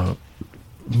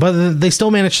 But they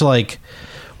still manage to like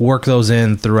work those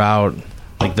in throughout.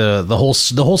 Like the whole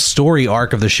story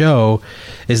arc of the show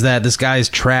is that this guy's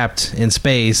trapped in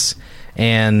space,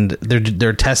 and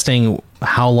they're testing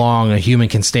how long a human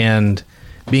can stand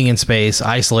being in space,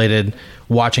 isolated,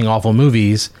 watching awful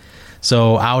movies.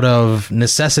 So out of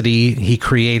necessity, he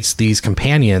creates these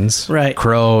companions, Right.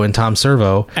 Crow and Tom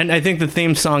Servo. And I think the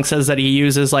theme song says that he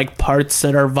uses like parts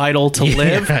that are vital to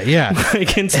live, Yeah.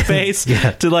 like in space,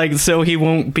 Yeah. to like so he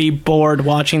won't be bored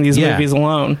watching these Yeah. movies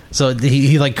alone. So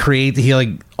he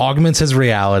augments his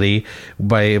reality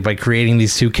by creating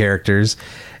these two characters,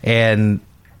 and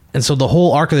so the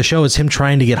whole arc of the show is him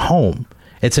trying to get home.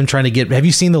 It's him trying to get. Have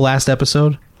you seen the last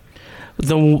episode?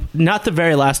 Not the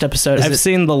very last episode. Is I've it-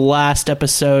 seen the last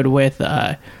episode with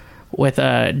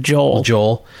Joel.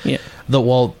 Joel. Yeah.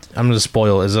 I'm going to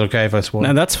spoil. Is it okay if I spoil?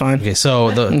 No, that's fine. Okay, so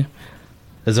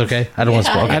is it okay? I don't want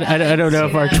to spoil. Okay. I don't know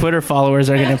if our Twitter followers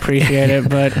are going to appreciate it,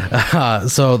 but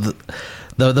So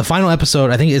the final episode,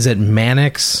 I think, is at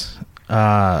Mannix.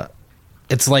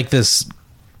 It's like this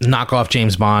knockoff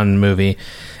James Bond movie,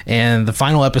 and the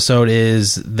final episode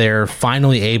is they're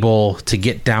finally able to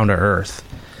get down to Earth.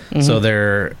 So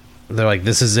they're like,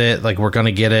 this is it. Like, we're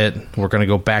gonna get it. We're gonna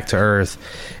go back to Earth,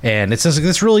 and it's just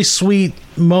this really sweet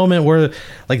moment where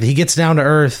like he gets down to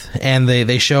Earth, and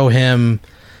they show him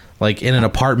like in an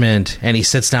apartment, and he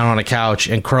sits down on a couch,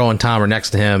 and Crow and Tom are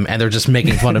next to him, and they're just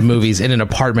making fun of movies in an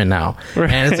apartment now.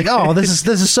 Right. And it's like, oh, this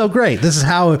is so great. This is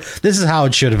how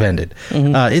it should have ended.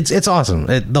 It's awesome.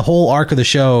 The whole arc of the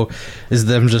show is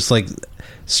them just like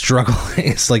struggling.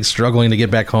 It's like struggling to get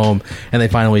back home, and they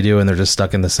finally do, and they're just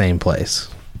stuck in the same place.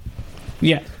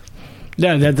 yeah,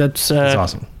 that's It's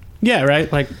awesome. Yeah,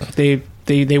 right. Like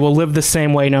they will live the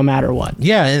same way no matter what.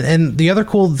 Yeah, and the other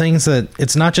cool things that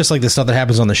it's not just like the stuff that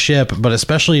happens on the ship, but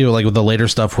especially like with the later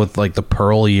stuff with like the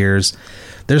Pearl years.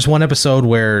 There's one episode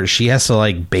where she has to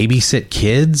like babysit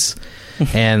kids,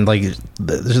 and like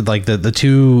the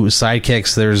two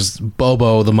sidekicks. There's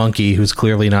Bobo the monkey, who's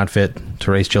clearly not fit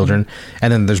to raise children,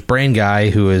 and then there's Brain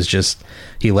Guy, who is just,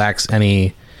 he lacks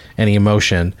any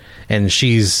emotion, and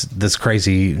she's this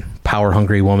crazy power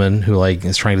hungry woman who like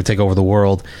is trying to take over the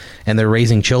world, and they're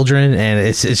raising children, and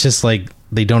it's just like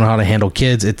they don't know how to handle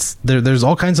kids. There's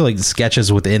all kinds of like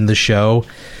sketches within the show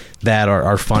that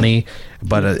are funny,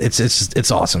 but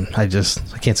it's awesome. I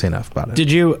can't say enough about it.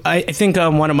 Did you? I think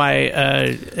one of my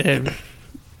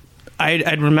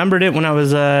I'd remembered it when I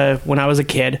was a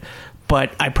kid,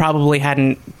 but I probably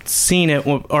hadn't seen it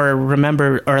or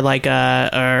remember or like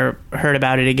or heard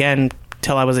about it again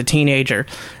till I was a teenager.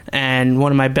 And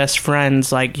one of my best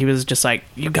friends, like, he was just like,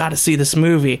 you got to see this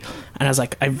movie. And I was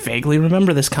like, I vaguely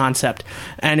remember this concept,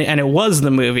 and it was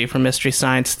the movie from Mystery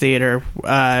Science Theater.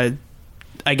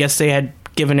 I guess they had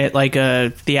given it like a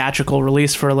theatrical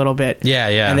release for a little bit. Yeah.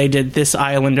 And they did This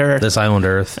Island Earth. This Island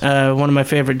Earth. One of my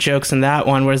favorite jokes in that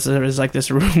one was there was like this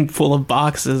room full of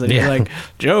boxes, and Yeah. you're like,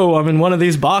 Joe, I'm in one of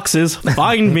these boxes.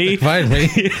 Find me. Find me.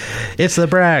 It's the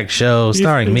Bragg Show,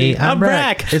 starring me. I'm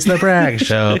Bragg. Bragg. It's the Bragg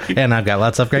Show, and I've got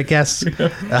lots of great guests.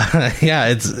 Yeah,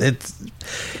 it's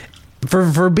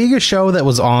for being a show that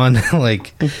was on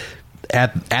like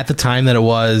at the time that it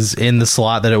was in the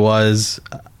slot that it was.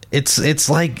 It's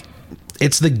like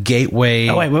it's the gateway.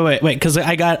 Oh, wait, because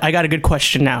I got a good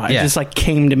question now. It Yeah. just like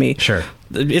came to me. Sure.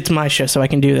 It's my show, so I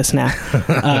can do this now.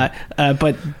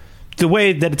 But the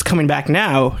way that it's coming back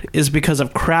now is because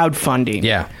of crowdfunding.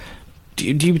 Yeah.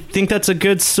 Do you think that's a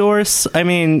good source? I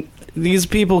mean, these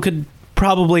people could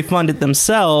probably fund it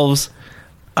themselves.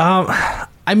 I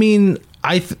mean,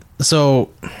 I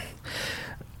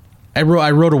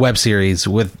wrote a web series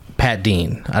with Pat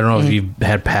Dean. I don't know if you've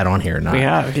had Pat on here or not. We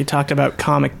have. He talked about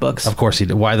comic books. Of course he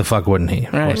did. Why the fuck wouldn't he?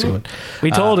 Of Right. course he would. We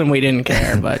told him we didn't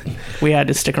care, but we had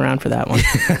to stick around for that one.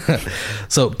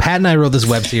 So Pat and I wrote this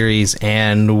web series,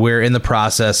 and we're in the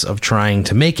process of trying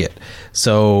to make it.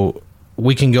 So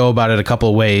we can go about it a couple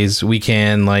of ways. We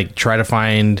can try to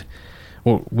find.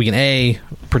 Well, we can A,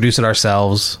 produce it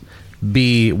ourselves.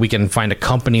 B, we can find a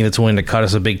company that's willing to cut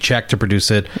us a big check to produce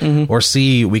it. Or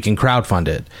C, we can crowdfund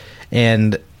it.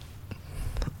 And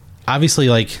obviously,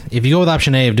 if you go with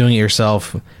option A of doing it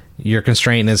yourself, your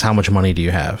constraint is how much money do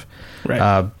you have.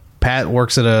 Right. Pat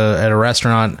works at a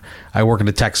restaurant. I work at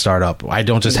a tech startup. I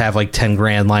don't just have 10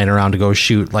 grand lying around to go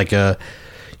shoot like a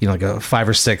 5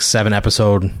 or 6, 7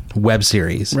 episode web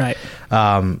series. Right.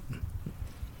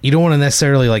 You don't want to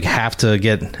necessarily have to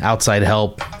get outside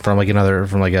help from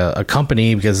a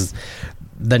company, because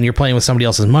then you're playing with somebody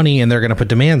else's money and they're going to put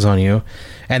demands on you.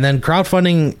 And then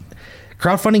crowdfunding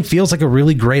feels like a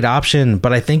really great option,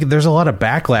 but I think there's a lot of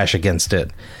backlash against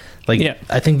it.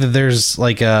 I think that there's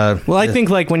well, I think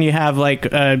when you have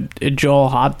Joel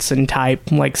Hodgson type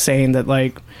saying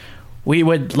that we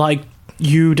would like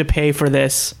you to pay for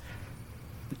this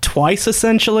twice,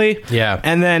 essentially. Yeah.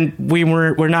 And then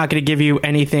we're not going to give you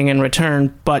anything in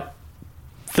return but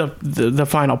the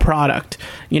final product,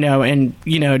 and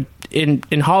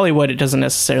in Hollywood it doesn't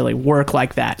necessarily work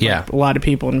like that. Yeah. A lot of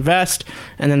people invest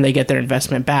and then they get their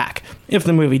investment back if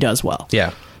the movie does well.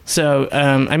 Yeah. So,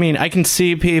 I mean, I can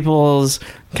see people's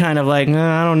kind of I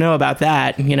don't know about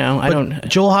that, I don't.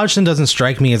 Joel Hodgson doesn't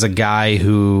strike me as a guy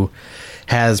who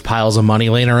has piles of money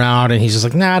laying around and he's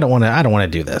just nah, I don't want to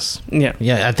do this. Yeah.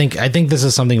 I think this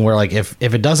is something where if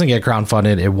it doesn't get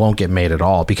crowdfunded, it won't get made at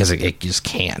all, because it just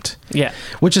can't. Yeah.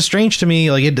 Which is strange to me.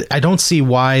 I don't see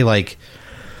why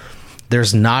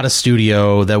there's not a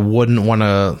studio that wouldn't want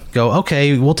to go,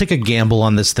 okay, we'll take a gamble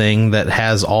on this thing that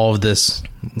has all of this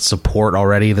support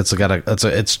already.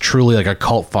 It's truly a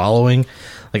cult following.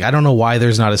 I don't know why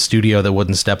there's not a studio that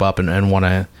wouldn't step up and want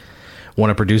to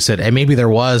produce it. And maybe there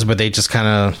was, but they just kind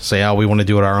of say, oh, we want to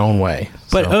do it our own way.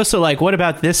 But also, what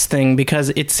about this thing? Because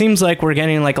it seems like we're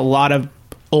getting a lot of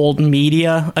old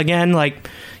media again,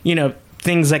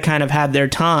 things that kind of had their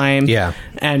time. Yeah.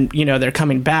 And, they're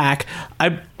coming back.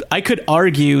 I could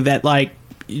argue that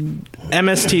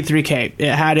MST3K,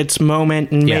 it had its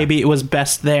moment and maybe it was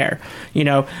best there.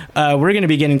 We're going to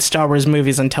be getting Star Wars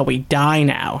movies until we die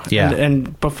now. Yeah.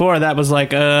 And before that was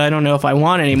I don't know if I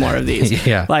want any more of these.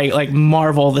 Yeah. Like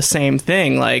Marvel, the same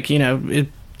thing.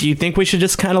 Do you think we should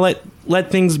just kind of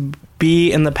let things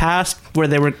be in the past where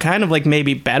they were kind of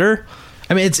maybe better?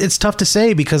 I mean, it's tough to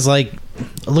say, because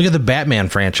look at the Batman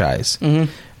franchise.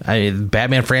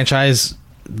 Batman franchise,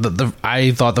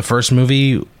 I thought the first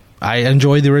movie, I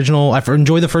enjoyed the original. I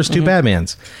enjoyed the first two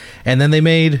Batmans, and then they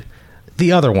made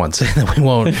the other ones that we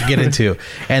won't get into.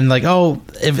 And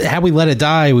had we let it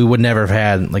die, we would never have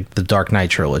had the Dark Knight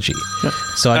trilogy.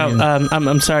 So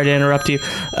I'm sorry to interrupt you.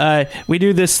 We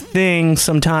do this thing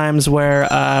sometimes where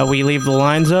we leave the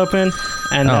lines open,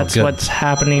 and that's good. what's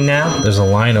happening now. There's a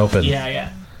line open.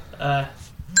 Yeah.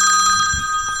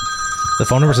 The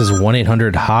phone number says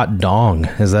 1-800-HOT-DONG.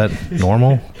 Is that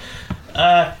normal?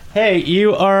 Hey,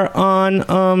 you are on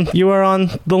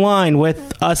the line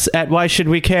with us at Why Should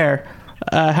We Care?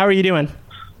 How are you doing?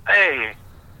 Hey.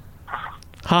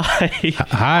 Hi.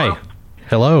 Hi.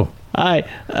 Hello. Hi.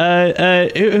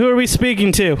 Who are we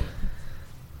speaking to?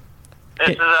 This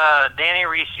is Danny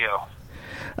Riccio.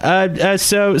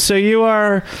 So you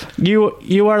are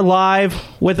live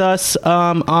with us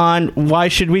on Why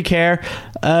Should We Care?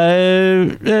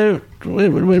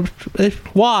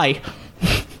 Why?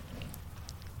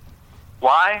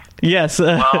 Why? Yes.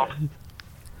 Well,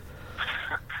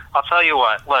 I'll tell you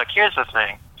what. Look, here's the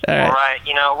thing. All right.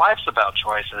 Life's about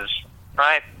choices,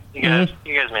 right? You guys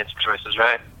made some choices,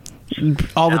 right?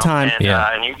 All the time. And,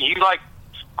 Yeah. And you like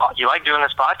doing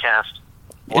this podcast.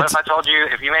 What if I told you,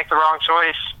 if you make the wrong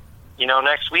choice,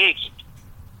 next week,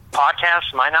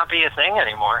 podcasts might not be a thing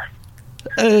anymore.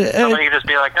 Somebody could just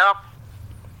be like, nope.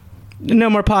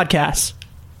 No more podcasts.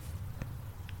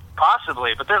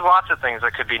 Possibly, but there's lots of things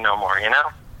that could be no more,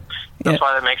 That's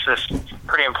why that makes this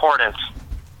pretty important.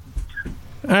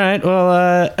 All right.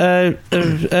 Well,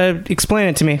 explain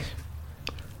it to me.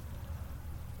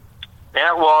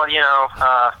 Yeah, well,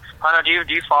 Hano, do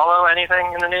you follow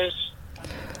anything in the news?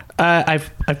 I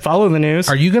follow the news.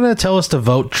 Are you going to tell us to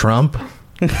vote Trump?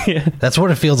 Yeah. That's what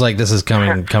it feels like this is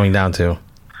coming down to.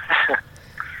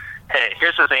 Hey,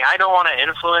 here's the thing. I don't want to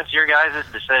influence your guys'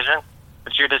 decision.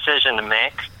 It's your decision to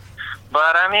make.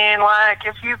 But, I mean, like,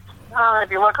 if you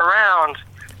look around,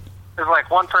 there's, like,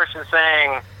 one person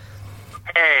saying,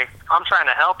 hey, I'm trying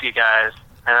to help you guys,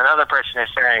 and another person is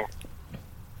saying,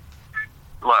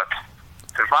 look,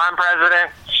 if I'm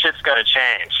president, shit's going to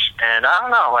change. And I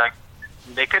don't know, like,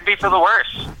 they could be for the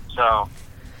worse. So,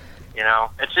 you know,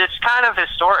 it's kind of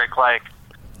historic. Like,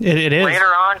 It is. later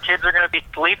on, kids are going to be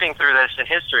sleeping through this in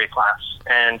history class,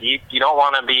 and you don't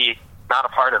want to be not a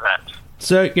part of that.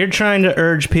 So you're trying to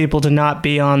urge people to not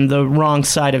be on the wrong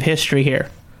side of history here.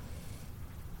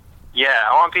 Yeah,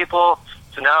 I want people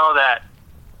to know that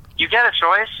you get a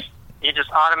choice. It just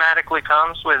automatically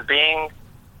comes with being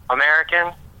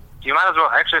American. You might as well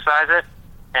exercise it.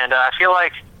 And I feel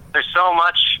like there's so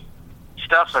much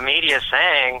stuff the media is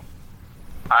saying.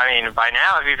 I mean, by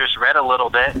now, if you just read a little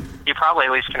bit, you probably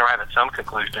at least can arrive at some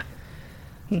conclusion.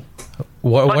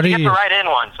 What But are you get you? to write in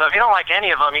one. So if you don't like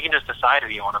any of them, you can just decide who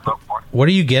you want to vote for. What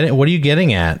are you getting? What are you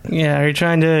getting at? Yeah, are you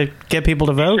trying to get people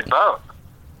to You vote? should vote.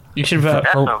 You should vote.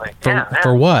 Definitely.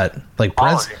 For what? Like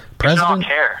All of you. president? You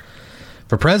should all care.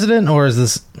 For president, or is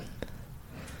this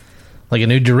like a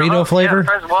new Dorito flavor?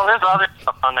 Yeah, well, there's other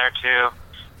stuff on there too.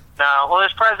 No, well,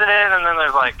 there's president, and then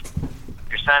there's like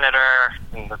your senator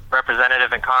and the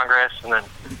representative in Congress, and then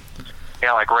you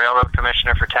got like railroad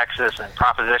commissioner for Texas and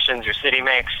propositions your city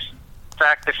makes. In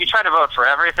fact, if you try to vote for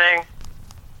everything,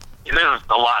 there's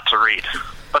a lot to read.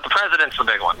 But the president's the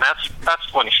big one.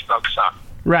 That's one you should focus on.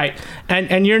 Right.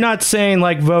 And you're not saying,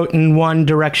 like, vote in one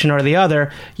direction or the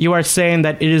other. You are saying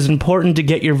that it is important to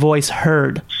get your voice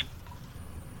heard.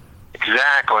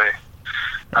 Exactly.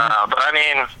 But, I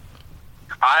mean,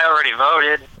 I already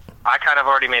voted. I kind of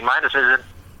already made my decision.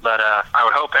 But I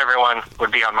would hope everyone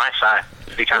would be on my side.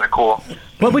 It'd be kind of cool.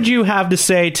 What would you have to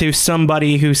say to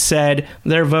somebody who said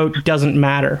their vote doesn't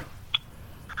matter?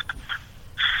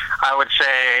 I would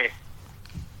say,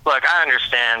 look, I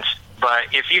understand, but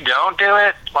if you don't do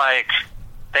it, like,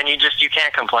 then you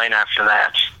can't complain after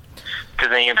that. Because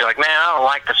then you'd be like, man, I don't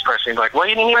like this person. You'd be like, well,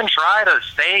 you didn't even try to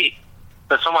say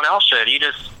that someone else should. You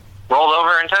just rolled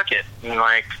over and took it. And,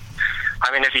 like,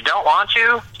 I mean, if you don't want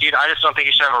to, I just don't think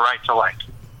you should have a right to, like,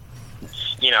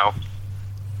 you know,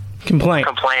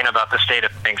 Complain about the state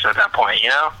of things at that point, you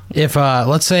know? If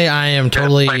let's say I am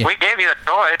totally, Like, we gave you the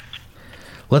choice.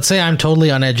 let's say I'm totally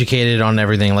uneducated on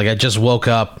everything. Like I just woke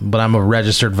up, but I'm a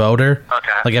registered voter.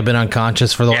 Okay. Like I've been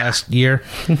unconscious for the last year,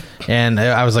 and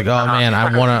I was like, oh man,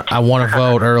 I wanna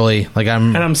vote early. Like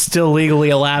and I'm still legally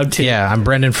allowed to. yeah, I'm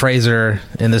Brendan Fraser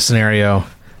in this scenario,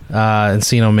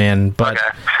 Encino Man. But Okay.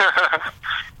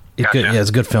 it's good. Gotcha. Yeah,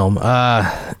 it's a good film.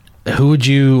 Who would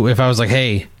you? If I was like,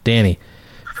 hey, Danny,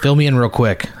 fill me in real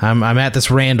quick. I'm at this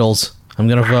Randall's. I'm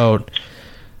gonna vote.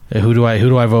 Who do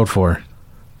I vote for?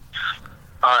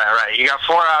 All right. You got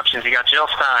four options. You got Jill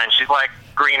Stein. She's like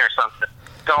green or something.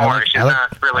 Don't worry, she's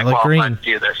not really qualified green. to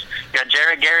do this. You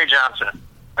got Gary Johnson.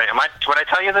 Wait, would I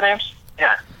tell you the names?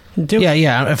 Yeah.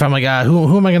 Yeah. If I'm like,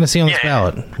 who am I going to see on this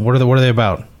Yeah. ballot? What are they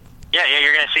about? Yeah.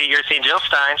 You're gonna see Jill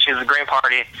Stein. She's the Green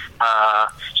Party.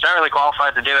 She's not really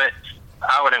qualified to do it.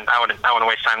 I wouldn't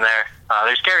waste time there.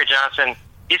 There's Gary Johnson.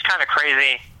 He's kind of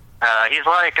crazy. He's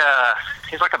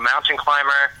like a mountain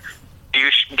climber,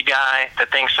 douche guy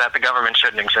that thinks that the government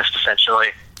shouldn't exist. Essentially.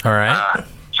 All right.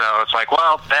 So it's like,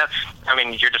 well,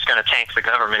 you're just going to tank the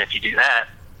government if you do that.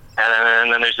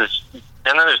 And then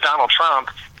there's Donald Trump,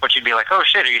 which you'd be like, oh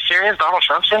shit, are you serious? Donald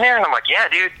Trump's in there? And I'm like, yeah,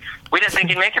 dude, we didn't think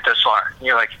he'd make it this far. And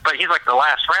you're like, but he's like the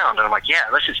last round. And I'm like, yeah,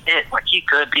 this is it. Like, he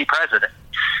could be president.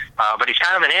 But he's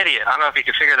kind of an idiot. I don't know if you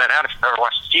could figure that out if you've ever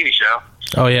watched the TV show.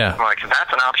 Oh yeah. I'm like,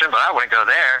 that's an option, but I wouldn't go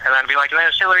there. And then I'd be like, and then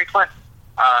there's Hillary Clinton.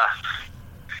 I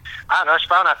don't know, it's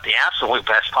probably not the absolute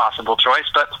best possible choice,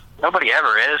 but nobody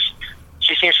ever is.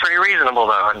 She seems pretty reasonable,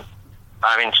 though. And,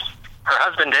 I mean, her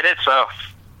husband did it, so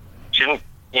she didn't,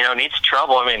 need some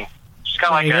trouble. I mean, she's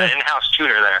got like an in-house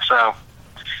tutor there, so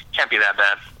can't be that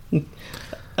bad.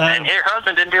 And her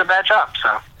husband didn't do a bad job,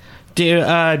 so. Do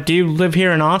you live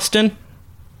here in Austin?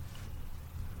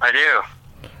 I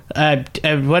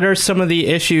do. What are some of the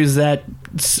issues that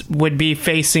would be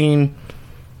facing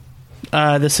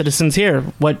the citizens here?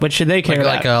 What should they care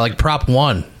about? Like Prop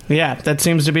 1. Yeah, that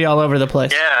seems to be all over the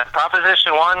place. Yeah,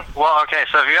 Proposition 1. Well, okay,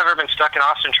 so have you ever been stuck in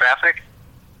Austin traffic?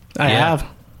 I have.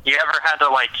 You ever had to,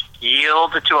 like,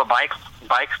 yield to a bike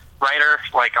rider,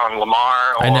 like on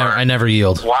Lamar or I never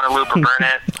yield. Guadalupe or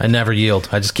Burnett? I never yield.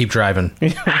 I just keep driving.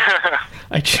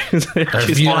 I choose. Well,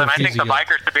 then I think the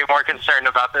bikers should be more concerned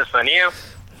about this than you.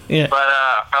 Yeah. But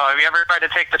have you ever tried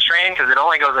to take the train? Because it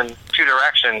only goes in two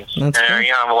directions, and you don't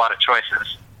have a lot of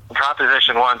choices.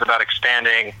 Proposition 1's about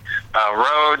expanding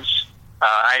roads,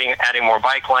 adding more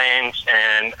bike lanes,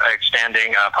 and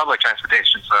expanding public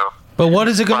transportation. So, but what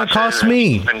is it going to cost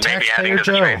me? And maybe adding Taxpayer to the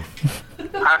Joe. train.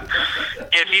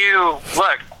 If you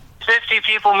look, 50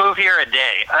 people move here a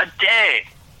day.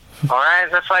 All right,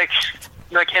 that's like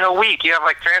in a week you have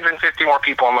like 350 more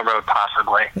people on the road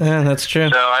possibly. Yeah, that's true.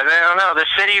 So I don't know. The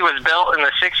city was built in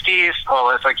the 60s.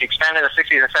 Well, it's like expanded in the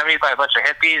 60s and 70s by a bunch of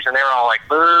hippies, and they were all like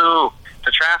boo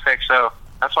to traffic. So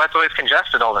that's why it's always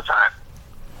congested all the time.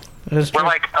 We're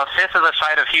like a fifth of the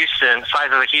size of Houston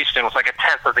with like a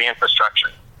tenth of the infrastructure.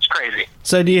 It's crazy.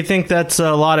 So do you think that's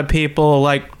a lot of people,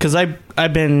 like, because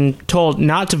I've been told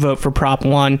not to vote for Prop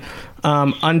 1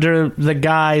 under the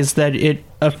guise that it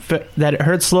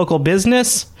hurts local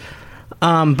business,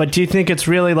 but do you think it's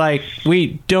really like,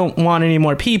 we don't want any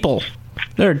more people?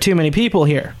 There are too many people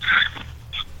here.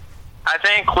 I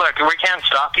think, look, we can't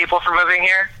stop people from moving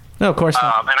here. No, of course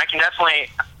not. And I can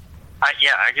definitely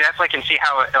can see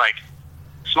how like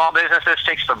small businesses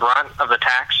takes the brunt of the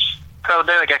tax code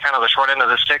there. They get kind of the short end of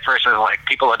the stick versus like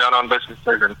people that don't own businesses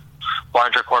and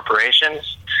larger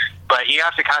corporations. But you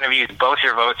have to kind of use both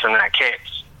your votes in that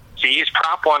case. So you use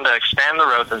Prop 1 to expand the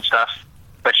roads and stuff,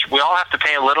 but we all have to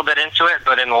pay a little bit into it.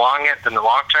 But in the long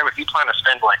term, if you plan to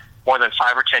spend like more than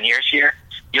 5 or 10 years here,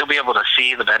 you'll be able to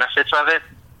see the benefits of it.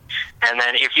 And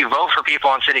then if you vote for people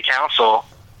on city council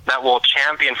that will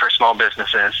champion for small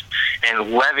businesses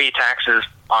and levy taxes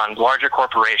on larger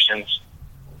corporations,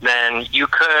 then you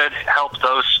could help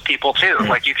those people too.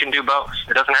 Like, you can do both.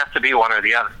 It doesn't have to be one or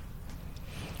the other.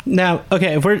 Now,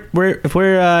 okay, if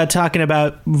we're talking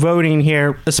about voting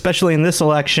here, especially in this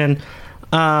election,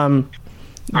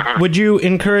 would you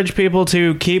encourage people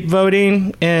to keep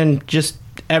voting in just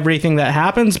everything that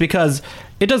happens? Because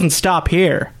it doesn't stop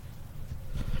here.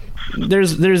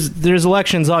 There's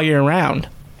elections all year round.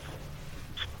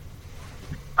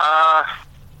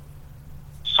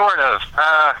 Sort of.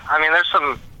 I mean, there's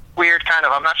some weird kind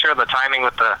of, I'm not sure of the timing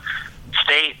with the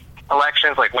state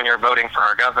elections, like when you're voting for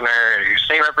our governor, your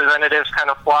state representatives kind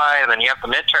of fly, and then you have the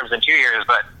midterms in 2 years,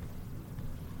 but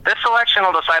this election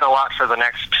will decide a lot for the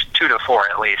next 2 to 4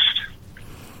 at least.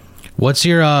 What's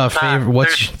your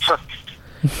favorite?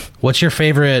 What's your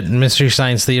favorite Mystery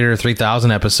Science Theater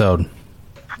 3000 episode?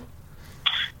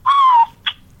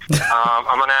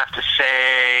 I'm gonna have to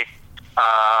say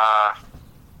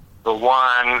the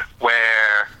one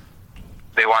where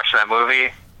they watch that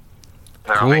movie.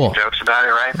 They're all making jokes about it,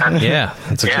 right? Yeah,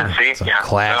 it's a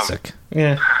classic.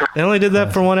 Yeah, they only did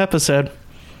that for one episode.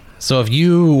 So if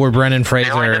you were Brendan Fraser,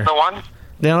 they only did the one.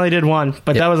 They only did one,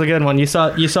 but that was a good one. You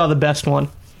saw the best one.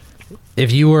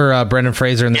 If you were Brendan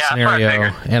Fraser in this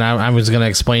scenario, and I was going to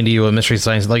explain to you a Mystery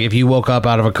Science, like if you woke up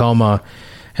out of a coma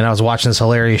and I was watching this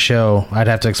hilarious show, I'd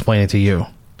have to explain it to you.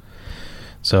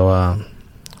 So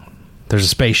there's a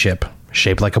spaceship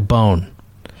shaped like a bone.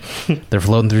 They're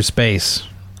floating through space.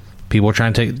 People are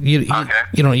trying to take you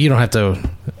don't have to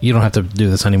do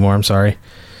this anymore. I'm sorry.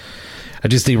 I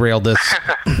just derailed this.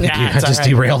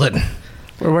 Derailed it.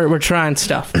 We're trying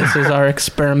stuff. This is our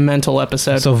experimental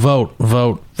episode. So vote.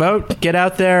 Get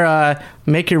out there.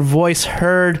 Make your voice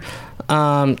heard.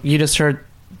 You just heard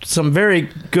some very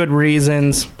good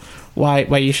reasons why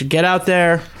you should get out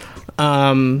there.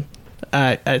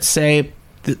 I'd say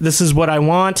this is what I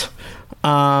want.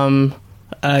 Here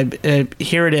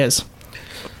it is.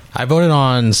 I voted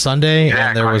on Sunday,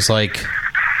 and there was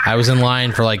I was in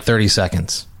line for 30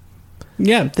 seconds.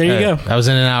 Yeah, there you go. I was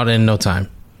in and out in no time.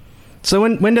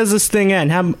 So when does this thing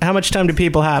end? How much time do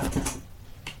people have?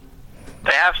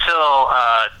 They have till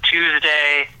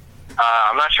Tuesday.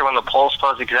 I'm not sure when the polls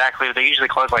close exactly. They usually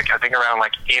close I think around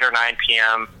 8 or 9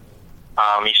 p.m.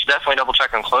 You should definitely double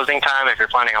check on closing time if you're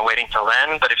planning on waiting till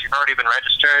then. But if you've already been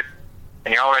registered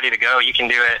and you're all ready to go, you can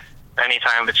do it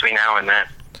anytime between now and then.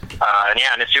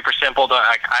 And it's super simple.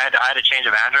 I had a change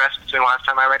of address between last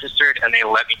time I registered, and they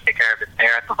let me take care of it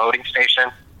there at the voting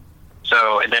station.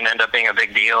 So it didn't end up being a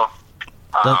big deal.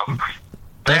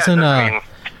 Doesn't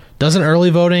early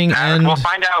voting end? We'll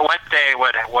find out Wednesday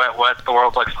what the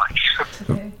world looks like.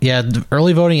 Yeah,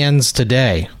 early voting ends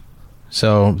today.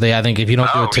 So I think if you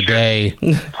don't do it today,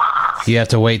 you have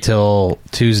to wait till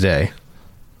Tuesday.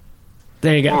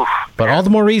 There you go. Oof, but all the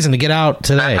more reason to get out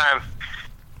today.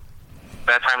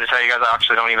 Bad time to tell you guys I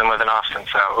actually don't even live in Austin,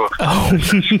 so... Oh,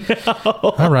 no.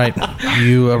 All right.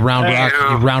 You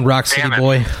round rock city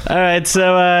boy. All right,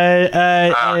 so...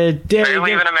 Danny,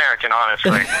 barely even American,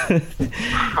 honestly.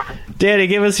 Danny,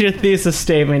 give us your thesis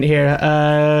statement here.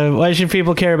 Why should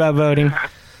people care about voting?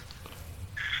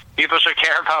 people should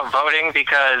care about voting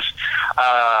because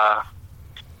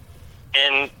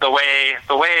in the way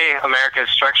America is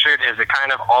structured is it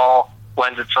kind of all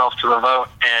lends itself to the vote.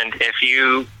 And if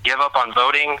you give up on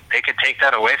voting, they could take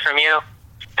that away from you,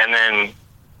 and then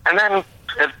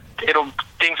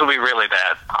things will be really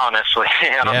bad. Honestly,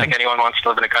 I don't think anyone wants to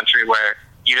live in a country where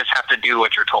you just have to do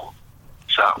what you're told.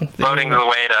 So voting is a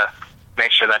way to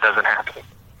make sure that doesn't happen.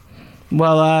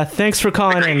 Well, thanks for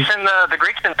calling in. The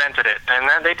Greeks invented it,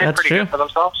 and they did pretty good for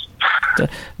themselves.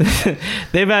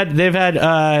 they've had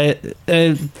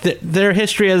their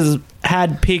history has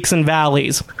had peaks and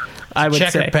valleys, I would say.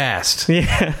 Checkered past.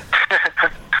 Yeah.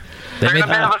 They're in a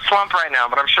bit of a slump right now,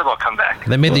 but I'm sure they'll come back.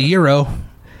 They made the euro.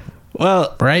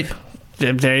 Well, right?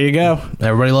 There you go.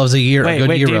 Everybody loves a euro. Wait,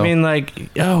 euro. do you mean like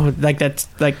that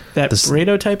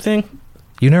burrito type thing?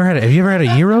 Have you ever had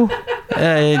a euro?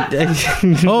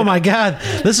 Oh my God!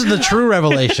 This is the true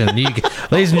revelation,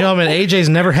 ladies and gentlemen. AJ's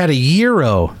never had a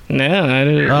euro. No, I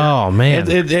didn't. Oh man,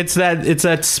 it's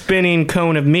that spinning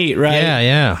cone of meat, right?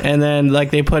 Yeah. And then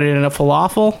like they put it in a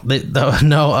falafel. They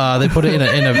put it in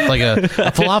a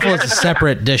falafel. Is a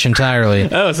separate dish entirely.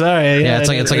 Oh, sorry. Yeah, it's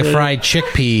like a fried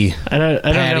chickpea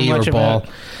patty know much or ball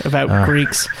about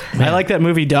Greeks. Man. I like that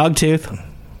movie Dogtooth.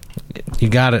 You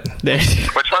got it.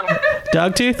 Which one?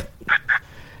 Dogtooth.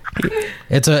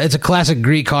 It's a classic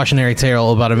Greek cautionary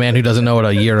tale about a man who doesn't know what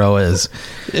a euro is.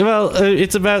 Well,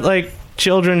 it's about like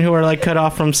children who are like cut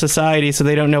off from society, so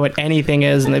they don't know what anything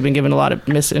is, and they've been given a lot of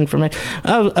misinformation.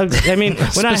 I mean, when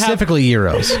specifically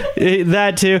euros.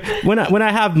 That too. When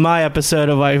I have my episode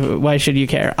of why should you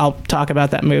care, I'll talk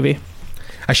about that movie.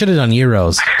 I should have done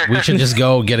euros. We should just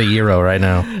go get a euro right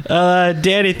now.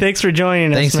 Danny, thanks for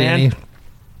joining us, man. Danny.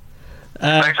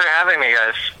 Thanks for having me,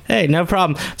 guys. Hey, no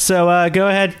problem. So go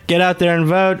ahead, get out there and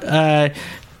vote.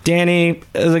 Danny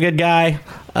is a good guy.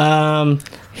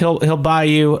 He'll buy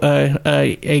you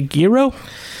a gyro.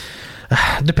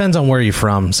 Depends on where you're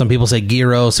from. Some people say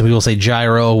gyro, some people say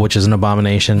gyro, which is an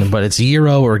abomination. But it's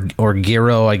gyro or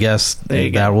gyro, I guess. There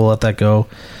you go. We'll let that go.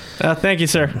 Thank you,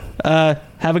 sir.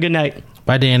 Have a good night.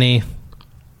 Bye, Danny.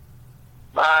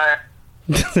 Bye.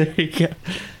 There you go.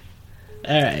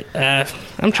 All right,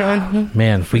 I'm trying.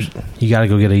 Man, you got to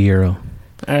go get a gyro.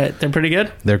 All right, they're pretty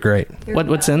good. They're great.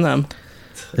 What's in them?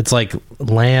 It's like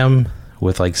lamb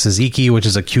with like tzatziki, which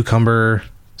is a cucumber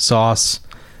sauce,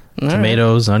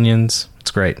 tomatoes, onions. It's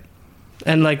great.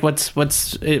 And like what's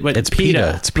it's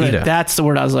pita. It's pita. Right, that's the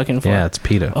word I was looking for. Yeah, it's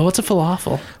pita. Oh, what's a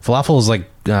falafel? Falafel is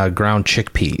like ground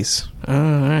chickpeas. Oh,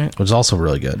 all right. Which is also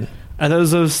really good. Are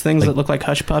those things that look like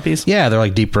hush puppies? Yeah, they're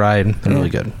like deep fried. They're really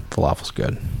good. Falafel's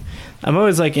good. I'm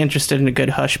always like interested in a good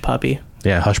hush puppy.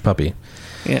 Yeah, hush puppy.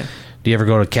 Yeah. Do you ever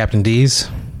go to Captain D's?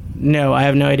 No, I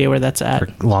have no idea where that's at. Or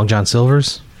Long John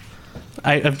Silver's?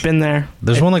 I've been there.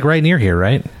 There's one like right near here,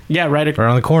 right? Yeah, right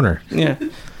around the corner. Yeah.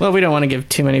 Well, we don't want to give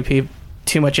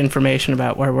too much information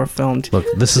about where we're filmed. Look,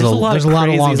 there's a lot of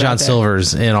Long John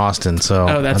Silver's in Austin, so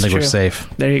I think we're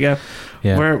safe. There you go.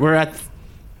 Yeah. We're at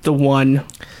the one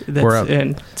that's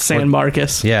in San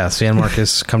Marcos. Yeah, San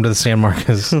Marcos. Come to the San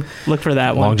Marcos. Look for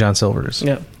that one. Long John Silver's.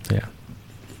 Yep. Yeah.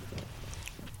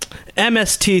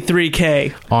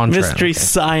 MST3K. On Mystery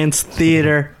Science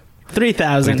Theater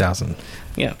 3000. 3000.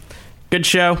 Yeah. Good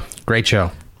show. Great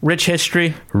show. Rich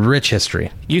history.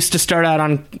 Used to start out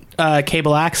on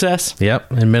cable access.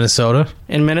 Yep, in Minnesota.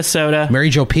 Mary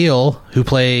Jo Peele, who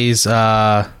plays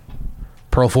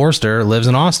Pearl Forrester, lives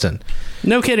in Austin.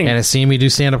 No kidding. And has seen me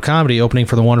do stand-up comedy opening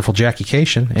for the wonderful Jackie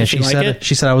Cation. And she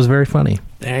said I was very funny.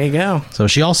 There you go. So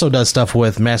she also does stuff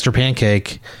with Master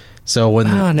Pancake. So when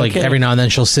kidding. every now and then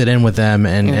she'll sit in with them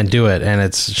and do it,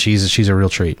 and she's a real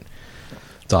treat.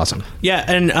 It's awesome. Yeah,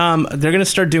 and they're gonna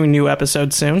start doing new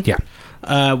episodes soon. Yeah.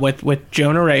 With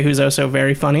Jonah Ray, who's also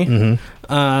very funny.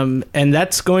 Mm-hmm. And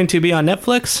that's going to be on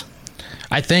Netflix.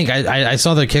 I think I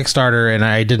saw the Kickstarter, and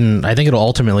I think it'll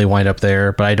ultimately wind up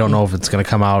there, but I don't know if it's going to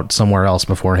come out somewhere else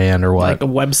beforehand or what. Like a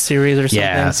web series or something.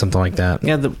 Yeah, something like that.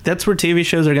 Yeah, that's where TV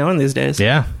shows are going these days.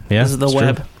 Yeah. This is the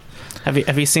web. True.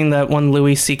 Have you seen that one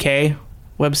Louis C.K.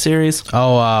 web series?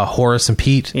 Oh, Horace and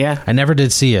Pete. Yeah, I never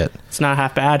did see it. It's not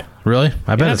half bad. Really?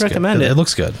 I bet it's recommend good. it. It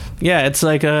looks good. Yeah, it's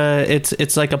like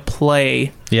a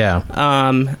play. Yeah.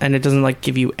 And it doesn't like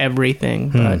give you everything,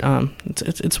 but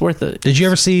it's worth it. Did you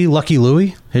ever see Lucky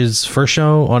Louie, his first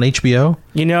show on HBO?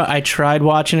 You know, I tried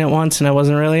watching it once and I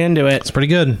wasn't really into it. It's pretty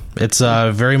good. It's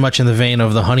very much in the vein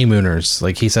of The Honeymooners.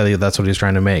 Like he said, that's what he was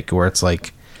trying to make, where it's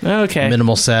like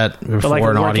minimal set before like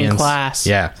an audience class.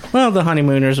 Yeah. Well, The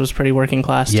Honeymooners was pretty working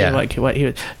class too. Yeah. Like what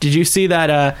he did you see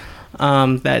that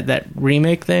that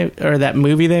remake that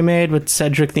movie they made with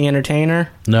Cedric the Entertainer.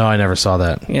 No, I never saw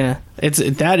that. Yeah,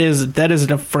 that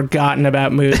is a forgotten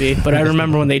about movie, but I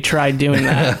remember when they tried doing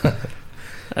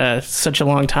that such a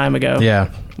long time ago.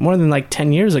 Yeah, more than like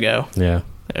 10 years ago. Yeah,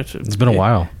 it's been a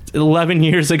while. 11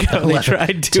 years ago they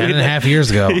tried doing 10 and a half years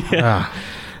ago. Yeah.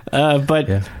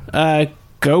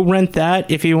 Go rent that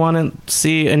if you want to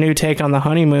see a new take on the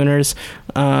Honeymooners.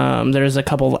 There's a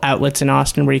couple outlets in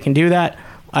Austin where you can do that.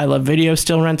 I Love Video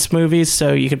still rents movies,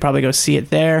 so you could probably go see it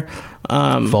there.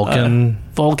 Vulcan,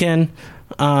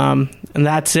 and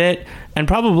that's it. And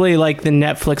probably like the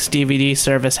Netflix DVD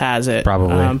service has it.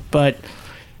 Probably, but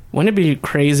wouldn't it be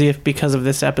crazy if because of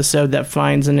this episode that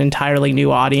finds an entirely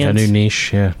new audience, a new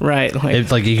niche? Yeah, right.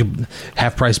 It's like you could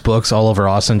half price books all over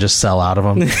Austin, just sell out of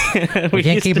them. we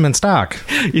can't keep them in stock.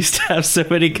 Used to have so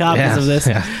many copies of this,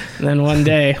 and then one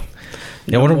day.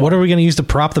 Yeah, what are we going to use to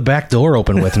prop the back door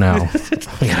open with now?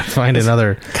 We got to find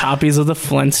another copies of the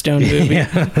Flintstone movie,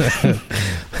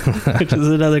 which is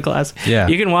another classic. Yeah,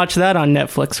 you can watch that on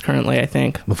Netflix currently. I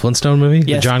think the Flintstone movie,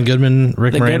 yes. The John Goodman,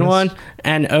 Rick Moranis, good one,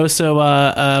 and also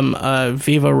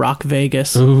Viva Rock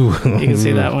Vegas. Ooh, you can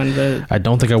see that one. I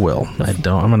don't think I will. I'm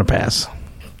going to pass.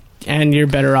 And you're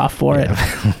better off for it.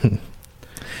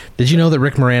 Did you know that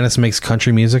Rick Moranis makes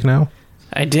country music now?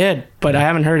 I did, but I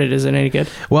haven't heard it. Is it any good?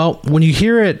 Well, when you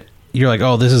hear it, you're like,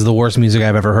 oh, this is the worst music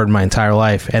I've ever heard in my entire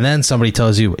life. And then somebody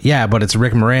tells you, yeah, but it's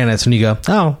Rick Moranis. And you go,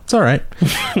 oh, it's all right.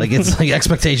 Like, it's like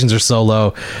expectations are so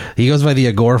low. He goes by the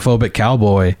agoraphobic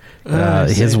cowboy.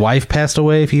 His wife passed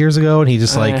away a few years ago, and he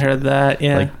just I heard that,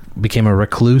 yeah. Like, became a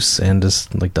recluse and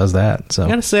just like does that. So I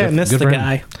gotta say, I miss the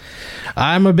guy.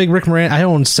 I'm a big Rick Moranis. I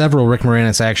own several Rick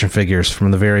Moranis action figures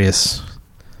from the various.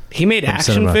 He made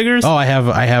action figures? Oh, I have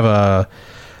a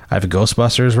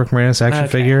Ghostbusters Rick Moranis action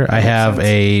figure. I have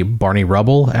a Barney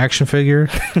Rubble action figure.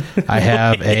 I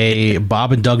have a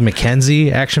Bob and Doug McKenzie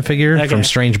action figure from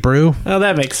Strange Brew. Oh,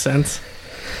 that makes sense.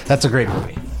 That's a great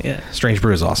movie. Yeah. Strange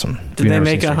Brew is awesome. Did they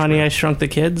make a Honey, I Shrunk the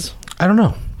Kids? I don't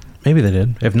know. Maybe they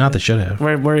did. If not, they should have.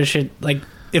 Where it should, like,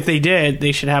 if they did,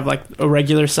 they should have like a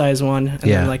regular size one and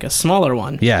then like a smaller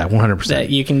one. Yeah, 100%. That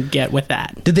you can get with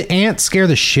that. Did the ant scare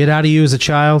the shit out of you as a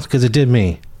child? Because it did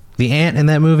me. The ant in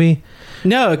that movie?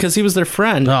 No, because he was their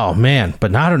friend. Oh, man.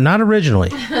 But not originally.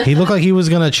 He looked like he was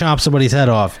going to chop somebody's head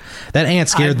off. That ant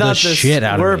scared the shit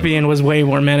out of me. Scorpion was way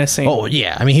more menacing. Oh,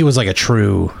 yeah. I mean, he was like a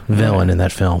true villain in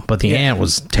that film. But the ant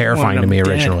was terrifying to me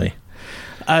originally.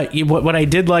 What I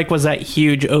did like was that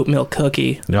huge oatmeal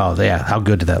cookie. Oh, yeah. How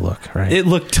good did that look, right? It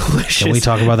looked delicious. Can we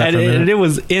talk about that for a minute? And it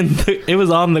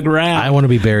was on the ground. I want to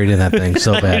be buried in that thing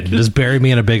so bad. Just bury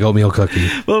me in a big oatmeal cookie.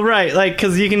 Well, right. Like,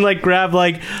 because you can, like, grab,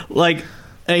 like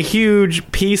a huge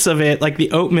piece of it, like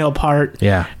the oatmeal part.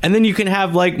 Yeah. And then you can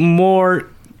have, like, more,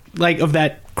 like, of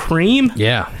that cream.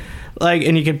 Yeah. Like,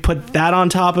 and you can put that on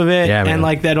top of it. Yeah, and,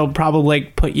 like, that'll probably,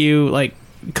 like, put you, like,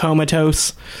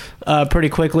 comatose pretty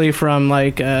quickly from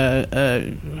like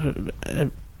diabetic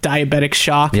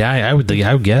shock. Yeah, I would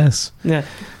guess. Yeah,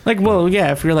 like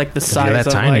if you're like the size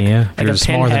of tiny, like, like you're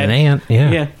smaller than an ant.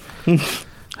 Yeah. Man,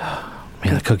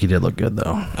 the cookie did look good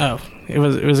though. Oh, it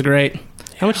was great.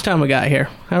 How much time we got here?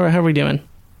 How are we doing?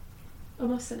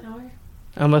 Almost an hour.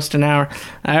 Almost an hour.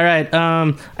 All right.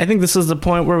 I think this is the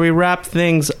point where we wrap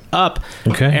things up.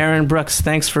 Okay. Aaron Brooks,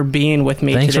 thanks for being with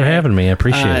me Thanks today. for having me. I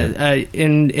appreciate it.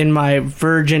 In my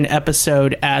Virgin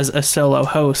episode as a solo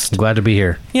host. I'm glad to be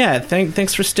here. Yeah.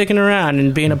 Thanks for sticking around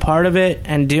and being a part of it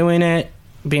and doing it,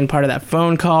 being part of that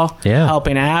phone call. Yeah.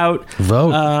 Helping out.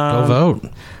 Vote. Go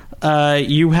vote.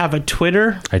 You have a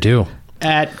Twitter. I do.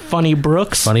 At Funny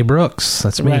Brooks. Funny Brooks.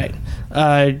 That's me.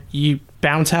 Right. You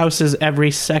bounce houses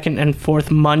every second and fourth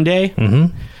Monday.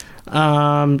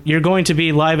 Mm-hmm. You're going to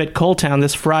be live at Coaltown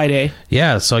this Friday.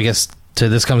 Yeah, so I guess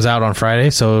this comes out on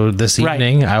Friday. So this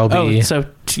evening I'll be.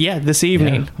 This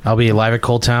evening I'll be live at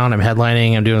Coaltown. I'm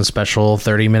headlining. I'm doing a special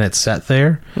 30-minute set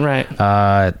there. Right.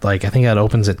 I think that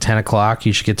opens at 10 o'clock.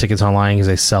 You should get tickets online because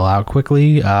they sell out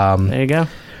quickly. There you go.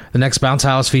 The next Bounce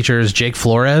House features Jake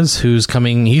Flores, who's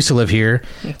coming. He used to live here,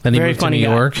 then he moved to New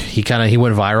York. He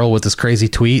went viral with this crazy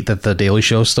tweet that the Daily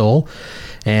Show stole.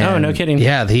 And no kidding.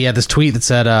 Yeah, he had this tweet that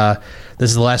said, "This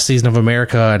is the last season of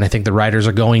America, and I think the writers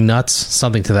are going nuts,"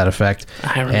 something to that effect.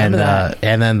 I remember that.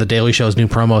 And then the Daily Show's new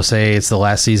promo say it's the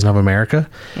last season of America.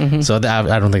 Mm-hmm. So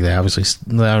I don't think they obviously,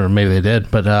 or maybe they did,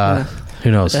 but. Who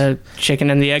knows?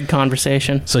 Chicken and the egg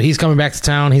conversation. So he's coming back to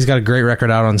town. He's got a great record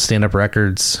out on Stand Up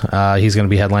Records. He's going to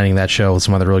be headlining that show with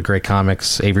some other really great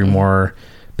comics. Avery Moore,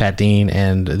 Pat Dean,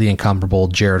 and the incomparable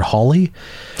Jared Hawley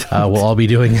will all be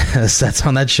doing sets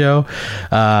on that show.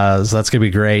 So that's going to be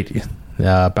great.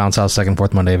 Bounce House, second,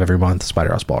 fourth Monday of every month,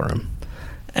 Spider House Ballroom.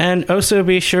 And also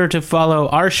be sure to follow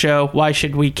our show, Why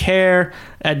Should We Care,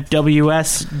 at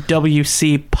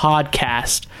WSWC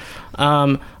Podcast.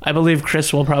 I believe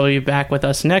Chris will probably be back with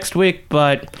us next week,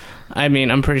 but I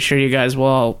mean, I'm pretty sure you guys will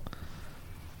all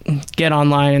get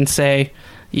online and say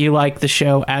you like the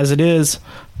show as it is,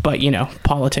 but, you know,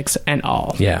 politics and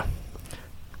all. Yeah.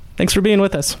 Thanks for being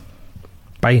with us.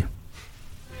 Bye.